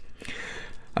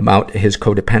 About his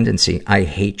codependency. I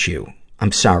hate you.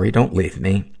 I'm sorry, don't leave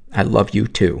me. I love you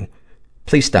too.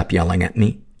 Please stop yelling at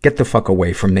me. Get the fuck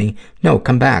away from me. No,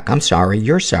 come back. I'm sorry.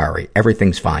 You're sorry.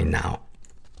 Everything's fine now.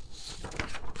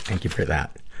 Thank you for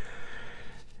that.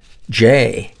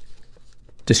 Jay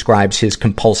describes his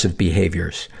compulsive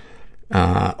behaviors.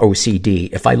 OCD.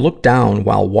 If I look down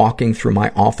while walking through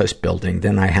my office building,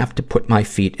 then I have to put my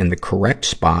feet in the correct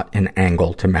spot and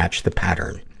angle to match the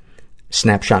pattern.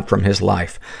 Snapshot from his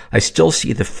life. I still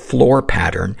see the floor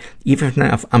pattern, even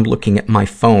if I'm looking at my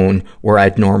phone where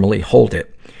I'd normally hold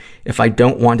it. If I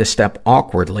don't want to step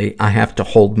awkwardly, I have to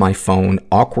hold my phone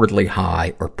awkwardly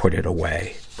high or put it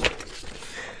away.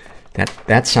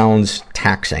 That sounds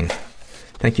taxing.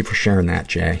 Thank you for sharing that,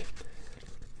 Jay.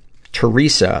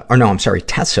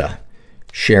 Tessa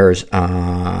shares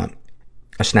a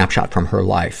snapshot from her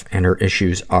life, and her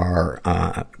issues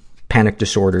are panic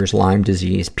disorders, Lyme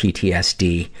disease,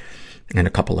 PTSD, and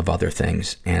a couple of other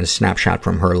things. And a snapshot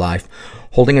from her life: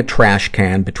 holding a trash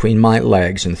can between my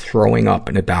legs and throwing up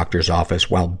in a doctor's office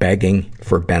while begging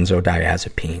for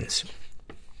benzodiazepines.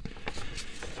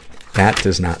 That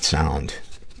does not sound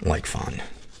like fun.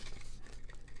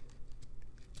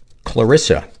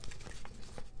 Clarissa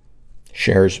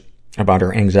shares about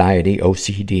her anxiety,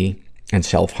 OCD, and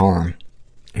self-harm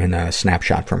in a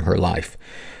snapshot from her life.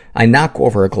 I knock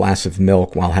over a glass of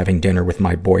milk while having dinner with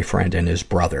my boyfriend and his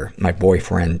brother. My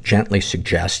boyfriend gently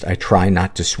suggests I try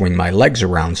not to swing my legs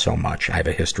around so much. I have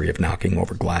a history of knocking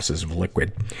over glasses of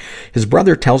liquid. His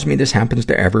brother tells me this happens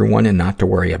to everyone and not to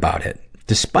worry about it.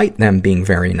 Despite them being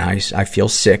very nice, I feel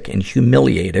sick and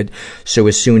humiliated, so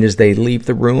as soon as they leave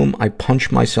the room, I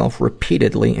punch myself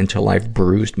repeatedly until I've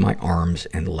bruised my arms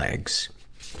and legs.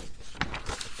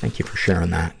 Thank you for sharing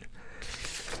that.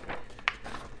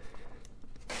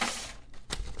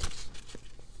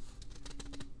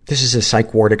 This is a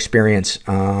psych ward experience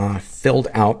filled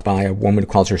out by a woman who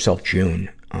calls herself June.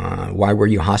 Why were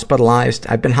you hospitalized?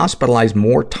 I've been hospitalized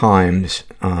more times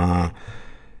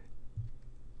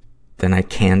than I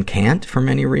can't for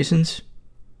many reasons.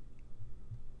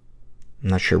 I'm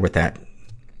not sure what that...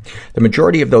 The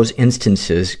majority of those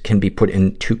instances can be put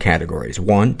in two categories.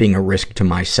 One, being a risk to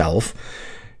myself.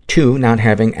 Two, not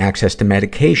having access to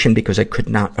medication because I could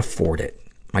not afford it.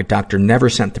 My doctor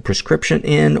never sent the prescription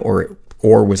in or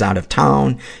was out of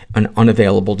town and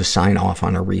unavailable to sign off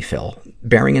on a refill.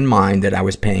 Bearing in mind that I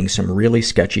was paying some really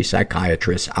sketchy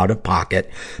psychiatrists out of pocket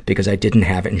because I didn't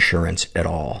have insurance at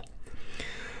all.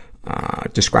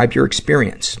 Describe your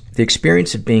experience. The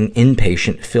experience of being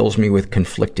inpatient fills me with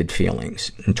conflicted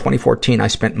feelings. In 2014, I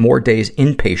spent more days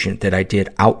inpatient than I did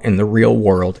out in the real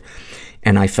world,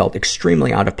 and I felt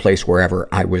extremely out of place whenever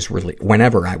I was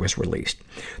released.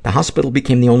 The hospital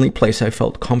became the only place I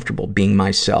felt comfortable being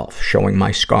myself, showing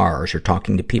my scars, or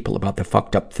talking to people about the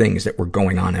fucked up things that were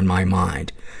going on in my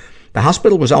mind. The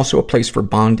hospital was also a place for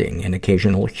bonding and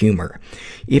occasional humor.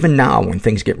 Even now, when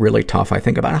things get really tough, I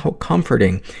think about how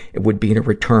comforting it would be to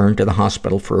return to the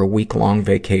hospital for a week-long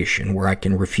vacation where I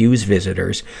can refuse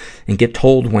visitors and get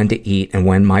told when to eat and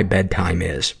when my bedtime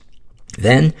is.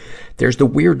 Then, there's the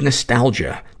weird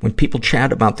nostalgia. When people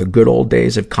chat about the good old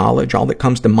days of college, all that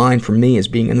comes to mind for me is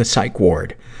being in the psych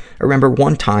ward. I remember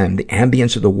one time, the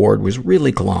ambience of the ward was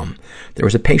really glum. There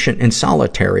was a patient in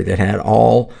solitary that had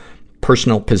all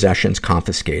personal possessions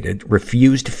confiscated,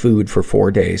 refused food for 4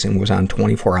 days, and was on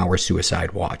 24-hour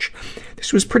suicide watch.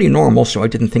 This was pretty normal, so I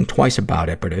didn't think twice about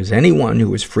it, but as anyone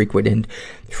who has frequented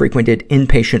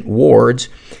inpatient wards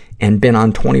and been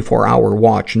on 24-hour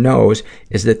watch knows,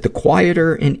 is that the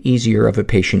quieter and easier of a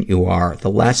patient you are, the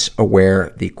less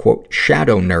aware the, quote,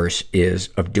 shadow nurse is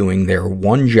of doing their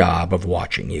one job of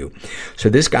watching you. So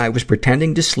this guy was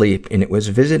pretending to sleep, and it was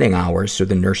visiting hours, so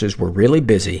the nurses were really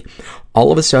busy.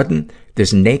 All of a sudden,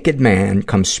 this naked man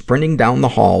comes sprinting down the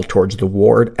hall towards the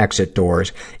ward exit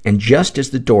doors, and just as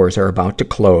the doors are about to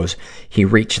close, he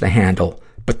reached the handle,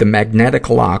 but the magnetic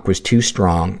lock was too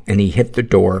strong, and he hit the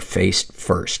door face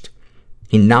first.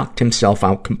 He knocked himself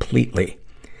out completely.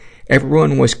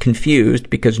 Everyone was confused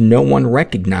because no one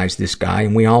recognized this guy,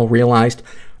 and we all realized,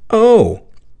 oh,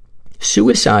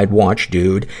 suicide watch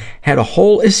dude had a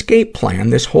whole escape plan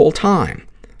this whole time.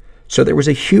 So there was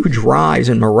a huge rise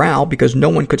in morale because no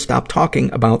one could stop talking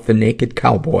about the naked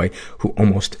cowboy who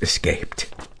almost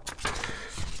escaped.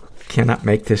 Cannot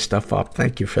make this stuff up.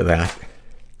 Thank you for that.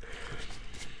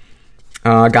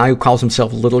 A guy who calls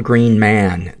himself Little Green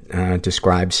Man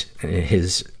describes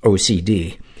his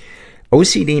OCD.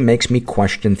 OCD makes me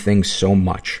question things so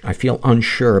much. I feel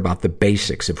unsure about the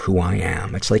basics of who I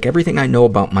am. It's like everything I know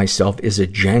about myself is a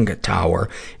Jenga tower,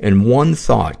 and one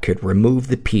thought could remove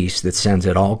the piece that sends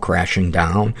it all crashing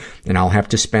down, and I'll have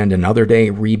to spend another day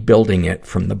rebuilding it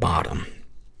from the bottom.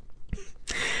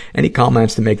 Any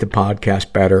comments to make the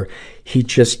podcast better? He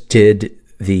just did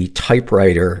the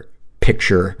typewriter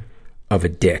picture of a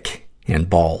dick and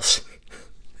balls.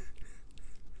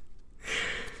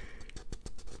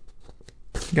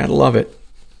 Gotta love it.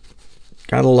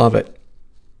 Gotta love it.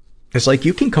 It's like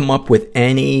you can come up with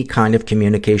any kind of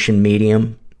communication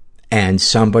medium and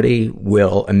somebody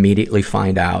will immediately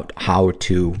find out how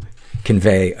to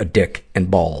convey a dick and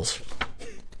balls.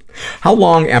 How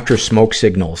long after smoke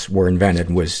signals were invented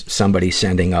was somebody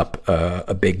sending up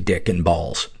a big dick and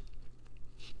balls?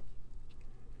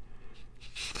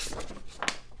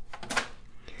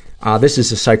 This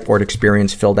is a psych ward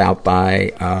experience filled out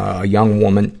by a young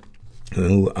woman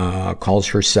who calls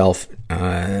herself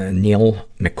Neil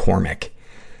McCormick.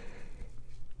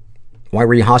 Why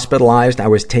were you hospitalized? I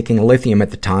was taking lithium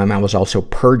at the time. I was also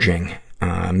purging,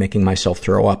 making myself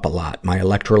throw up a lot. My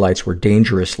electrolytes were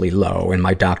dangerously low, and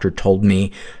my doctor told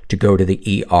me to go to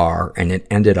the ER, and it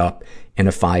ended up in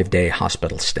a 5-day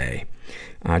hospital stay.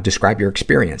 Describe your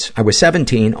experience. I was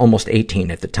 17, almost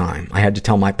 18 at the time. I had to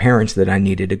tell my parents that I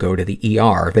needed to go to the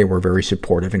ER. They were very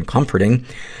supportive and comforting.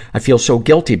 I feel so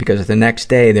guilty because the next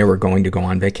day they were going to go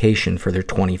on vacation for their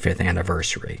 25th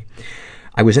anniversary.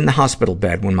 I was in the hospital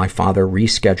bed when my father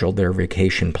rescheduled their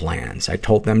vacation plans. I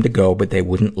told them to go, but they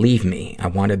wouldn't leave me. I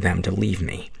wanted them to leave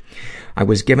me. I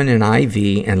was given an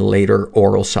IV and later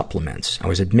oral supplements. I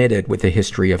was admitted with a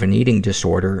history of an eating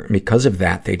disorder. Because of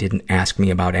that, they didn't ask me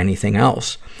about anything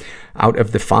else. Out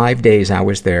of the 5 days I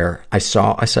was there, I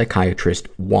saw a psychiatrist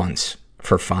once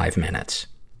for 5 minutes.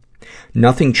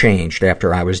 Nothing changed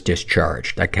after I was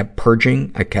discharged. I kept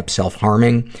purging. I kept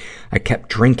self-harming. I kept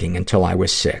drinking until I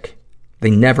was sick. They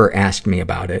never asked me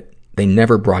about it. They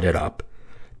never brought it up.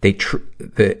 They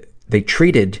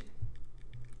treated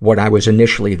what I was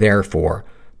initially there for,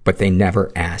 but they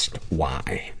never asked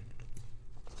why.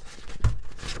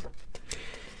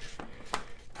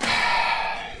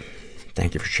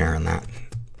 Thank you for sharing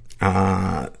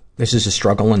that. This is a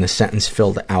struggle in a sentence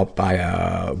filled out by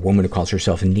a woman who calls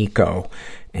herself Nico,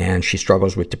 and she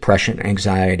struggles with depression,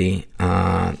 anxiety,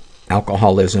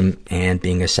 alcoholism, and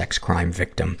being a sex crime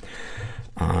victim.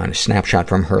 A snapshot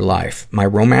from her life. My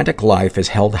romantic life is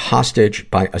held hostage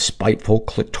by a spiteful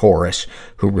clitoris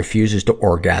who refuses to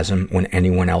orgasm when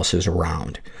anyone else is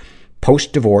around.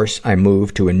 Post-divorce, I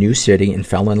moved to a new city and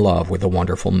fell in love with a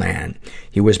wonderful man.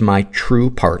 He was my true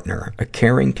partner, a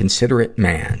caring, considerate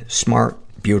man, smart,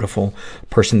 beautiful,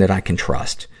 person that I can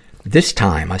trust. This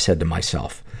time, I said to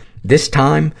myself, this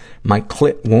time, my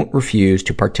clit won't refuse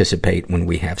to participate when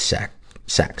we have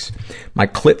sex. My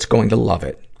clit's going to love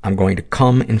it. I'm going to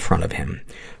come in front of him.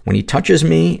 When he touches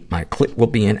me, my clit will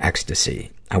be in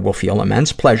ecstasy. I will feel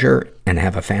immense pleasure and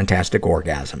have a fantastic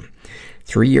orgasm.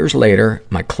 3 years later,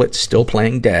 my clit's still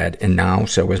playing dead, and now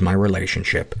so is my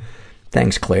relationship.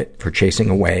 Thanks, clit, for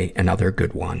chasing away another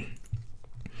good one.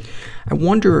 I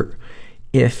wonder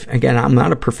if, again, I'm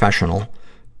not a professional,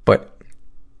 but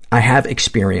I have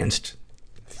experienced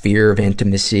fear of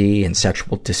intimacy and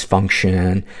sexual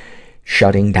dysfunction,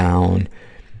 shutting down.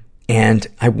 And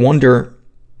I wonder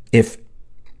if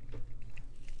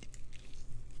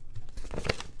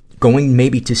going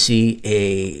maybe to see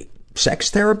a sex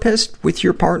therapist with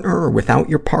your partner or without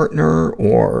your partner,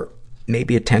 or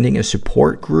maybe attending a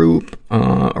support group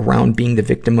around being the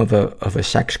victim of a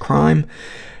sex crime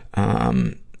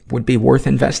would be worth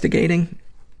investigating.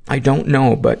 I don't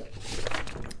know, but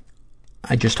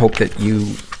I just hope that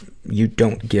you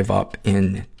don't give up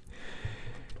in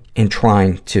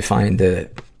trying to find the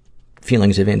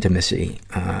feelings of intimacy,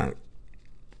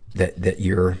 that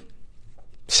your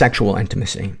sexual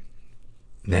intimacy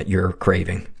that you're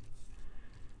craving.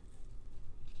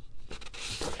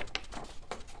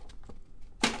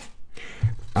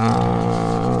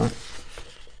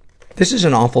 This is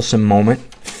an awfulsome moment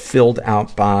filled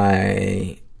out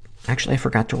by, actually I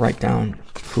forgot to write down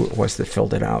who it was that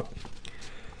filled it out.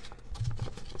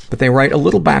 But they write, a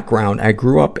little background. I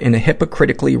grew up in a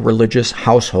hypocritically religious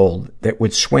household that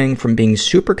would swing from being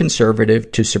super conservative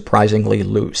to surprisingly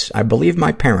loose. I believe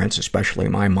my parents, especially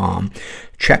my mom,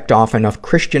 checked off enough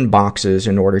Christian boxes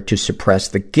in order to suppress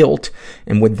the guilt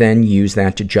and would then use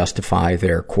that to justify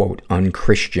their, quote,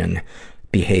 unchristian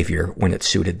behavior when it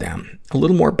suited them. A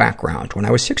little more background. When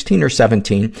I was 16 or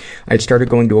 17, I had started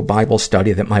going to a Bible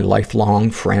study that my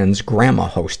lifelong friend's grandma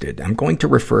hosted. I'm going to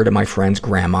refer to my friend's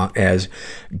grandma as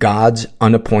God's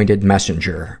unappointed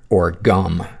messenger, or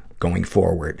GUM, going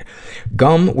forward.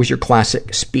 GUM was your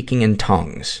classic speaking in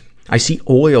tongues. I see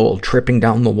oil tripping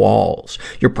down the walls.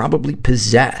 You're probably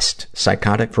possessed,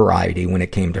 psychotic variety when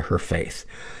it came to her faith.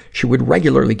 She would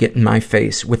regularly get in my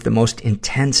face with the most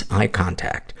intense eye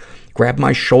contact. grab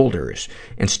my shoulders,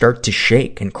 and start to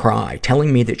shake and cry,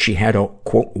 telling me that she had a,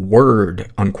 quote,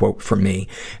 word, unquote, for me,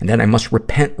 and that I must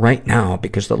repent right now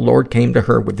because the Lord came to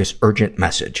her with this urgent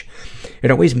message.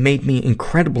 It always made me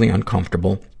incredibly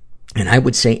uncomfortable, and I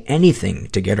would say anything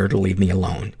to get her to leave me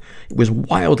alone. It was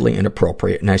wildly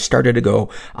inappropriate, and I started to go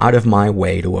out of my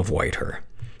way to avoid her.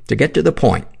 To get to the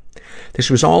point, this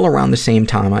was all around the same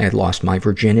time I had lost my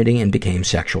virginity and became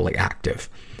sexually active.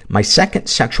 My second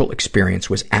sexual experience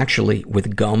was actually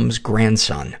with Gum's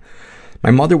grandson.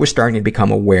 My mother was starting to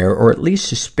become aware, or at least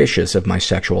suspicious, of my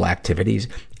sexual activities,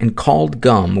 and called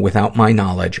Gum without my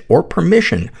knowledge or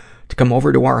permission to come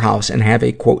over to our house and have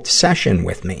a, quote, session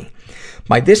with me.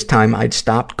 By this time, I'd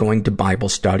stopped going to Bible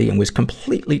study and was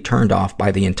completely turned off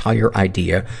by the entire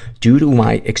idea due to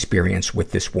my experience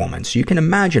with this woman. So you can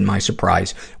imagine my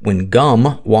surprise when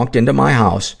Gum walked into my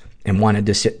house and wanted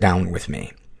to sit down with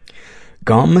me.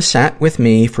 Gum sat with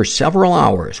me for several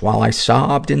hours while I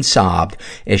sobbed and sobbed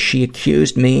as she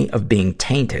accused me of being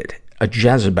tainted, a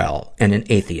Jezebel, and an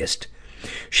atheist.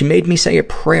 She made me say a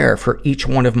prayer for each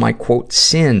one of my, quote,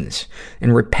 sins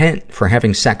and repent for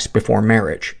having sex before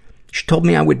marriage. She told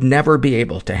me I would never be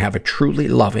able to have a truly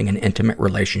loving and intimate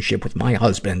relationship with my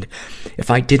husband if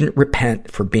I didn't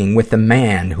repent for being with a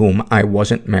man whom I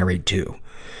wasn't married to.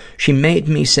 She made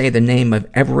me say the name of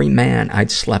every man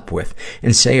I'd slept with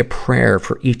and say a prayer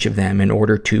for each of them in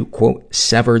order to, quote,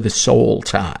 sever the soul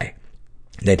tie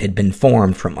that had been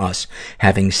formed from us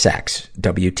having sex,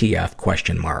 WTF,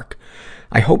 question mark.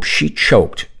 I hope she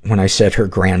choked when I said her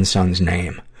grandson's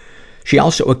name. She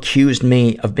also accused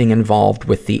me of being involved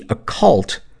with the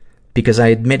occult because I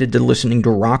admitted to listening to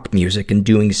rock music and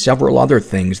doing several other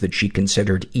things that she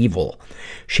considered evil.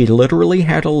 She literally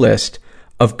had a list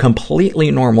of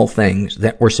completely normal things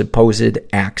that were supposed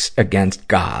acts against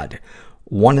God.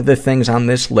 One of the things on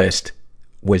this list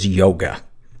was yoga.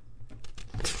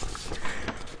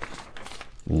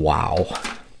 Wow.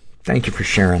 Thank you for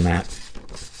sharing that.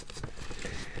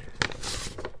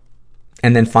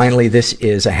 And then finally, this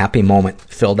is a happy moment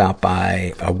filled out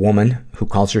by a woman who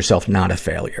calls herself Not a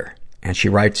Failure. And she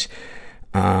writes,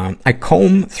 I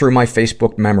comb through my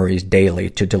Facebook memories daily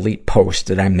to delete posts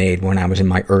that I made when I was in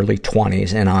my early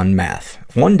 20s and on meth.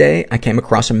 One day, I came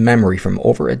across a memory from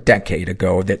over a decade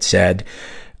ago that said,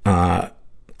 I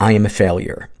am a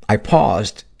failure. I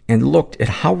paused and looked at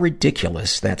how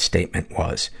ridiculous that statement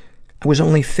was. I was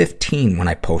only 15 when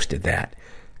I posted that.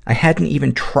 I hadn't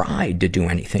even tried to do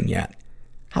anything yet.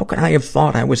 How could I have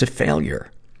thought I was a failure?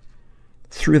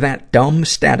 Through that dumb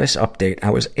status update, I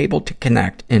was able to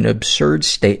connect an absurd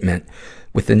statement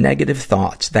with the negative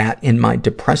thoughts that, in my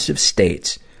depressive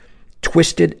states,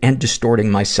 twisted and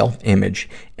distorting my self-image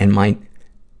and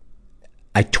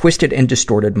I twisted and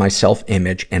distorted my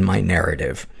self-image and my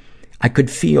narrative. I could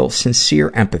feel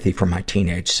sincere empathy for my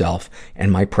teenage self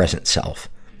and my present self.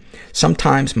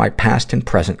 Sometimes my past and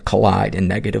present collide in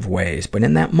negative ways, but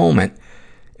in that moment,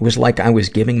 it was like I was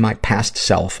giving my past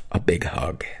self a big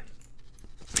hug.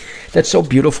 That's so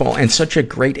beautiful and such a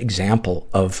great example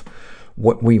of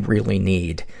what we really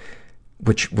need,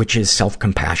 which is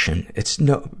self-compassion.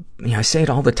 I say it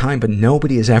all the time, but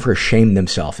nobody has ever shamed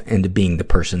themselves into being the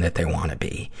person that they want to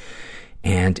be.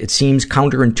 And it seems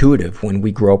counterintuitive when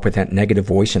we grow up with that negative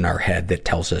voice in our head that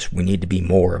tells us we need to be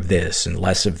more of this and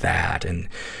less of that, and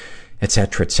et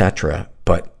cetera, et cetera.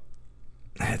 But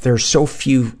there are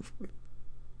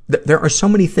so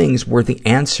many things where the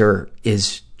answer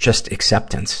is just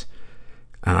acceptance.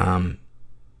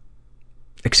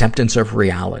 Acceptance of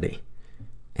reality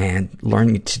and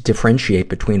learning to differentiate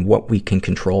between what we can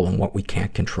control and what we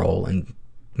can't control. And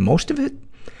most of it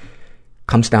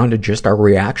comes down to just our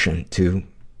reaction to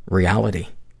reality.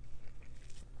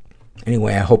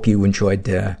 Anyway, I hope you enjoyed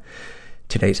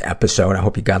today's episode. I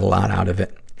hope you got a lot out of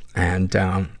it. And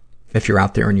if you're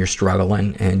out there and you're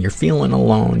struggling and you're feeling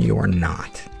alone, you are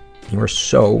not. You are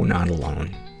so not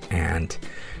alone. And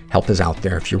help is out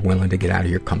there if you're willing to get out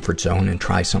of your comfort zone and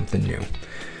try something new.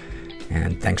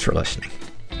 And thanks for listening.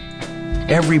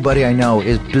 Everybody I know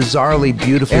is bizarrely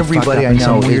beautifully Everybody I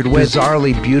know is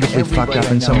bizarrely beautifully fucked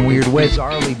up in some weird way.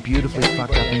 Bizarrely beautifully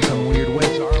fucked up in some weird way.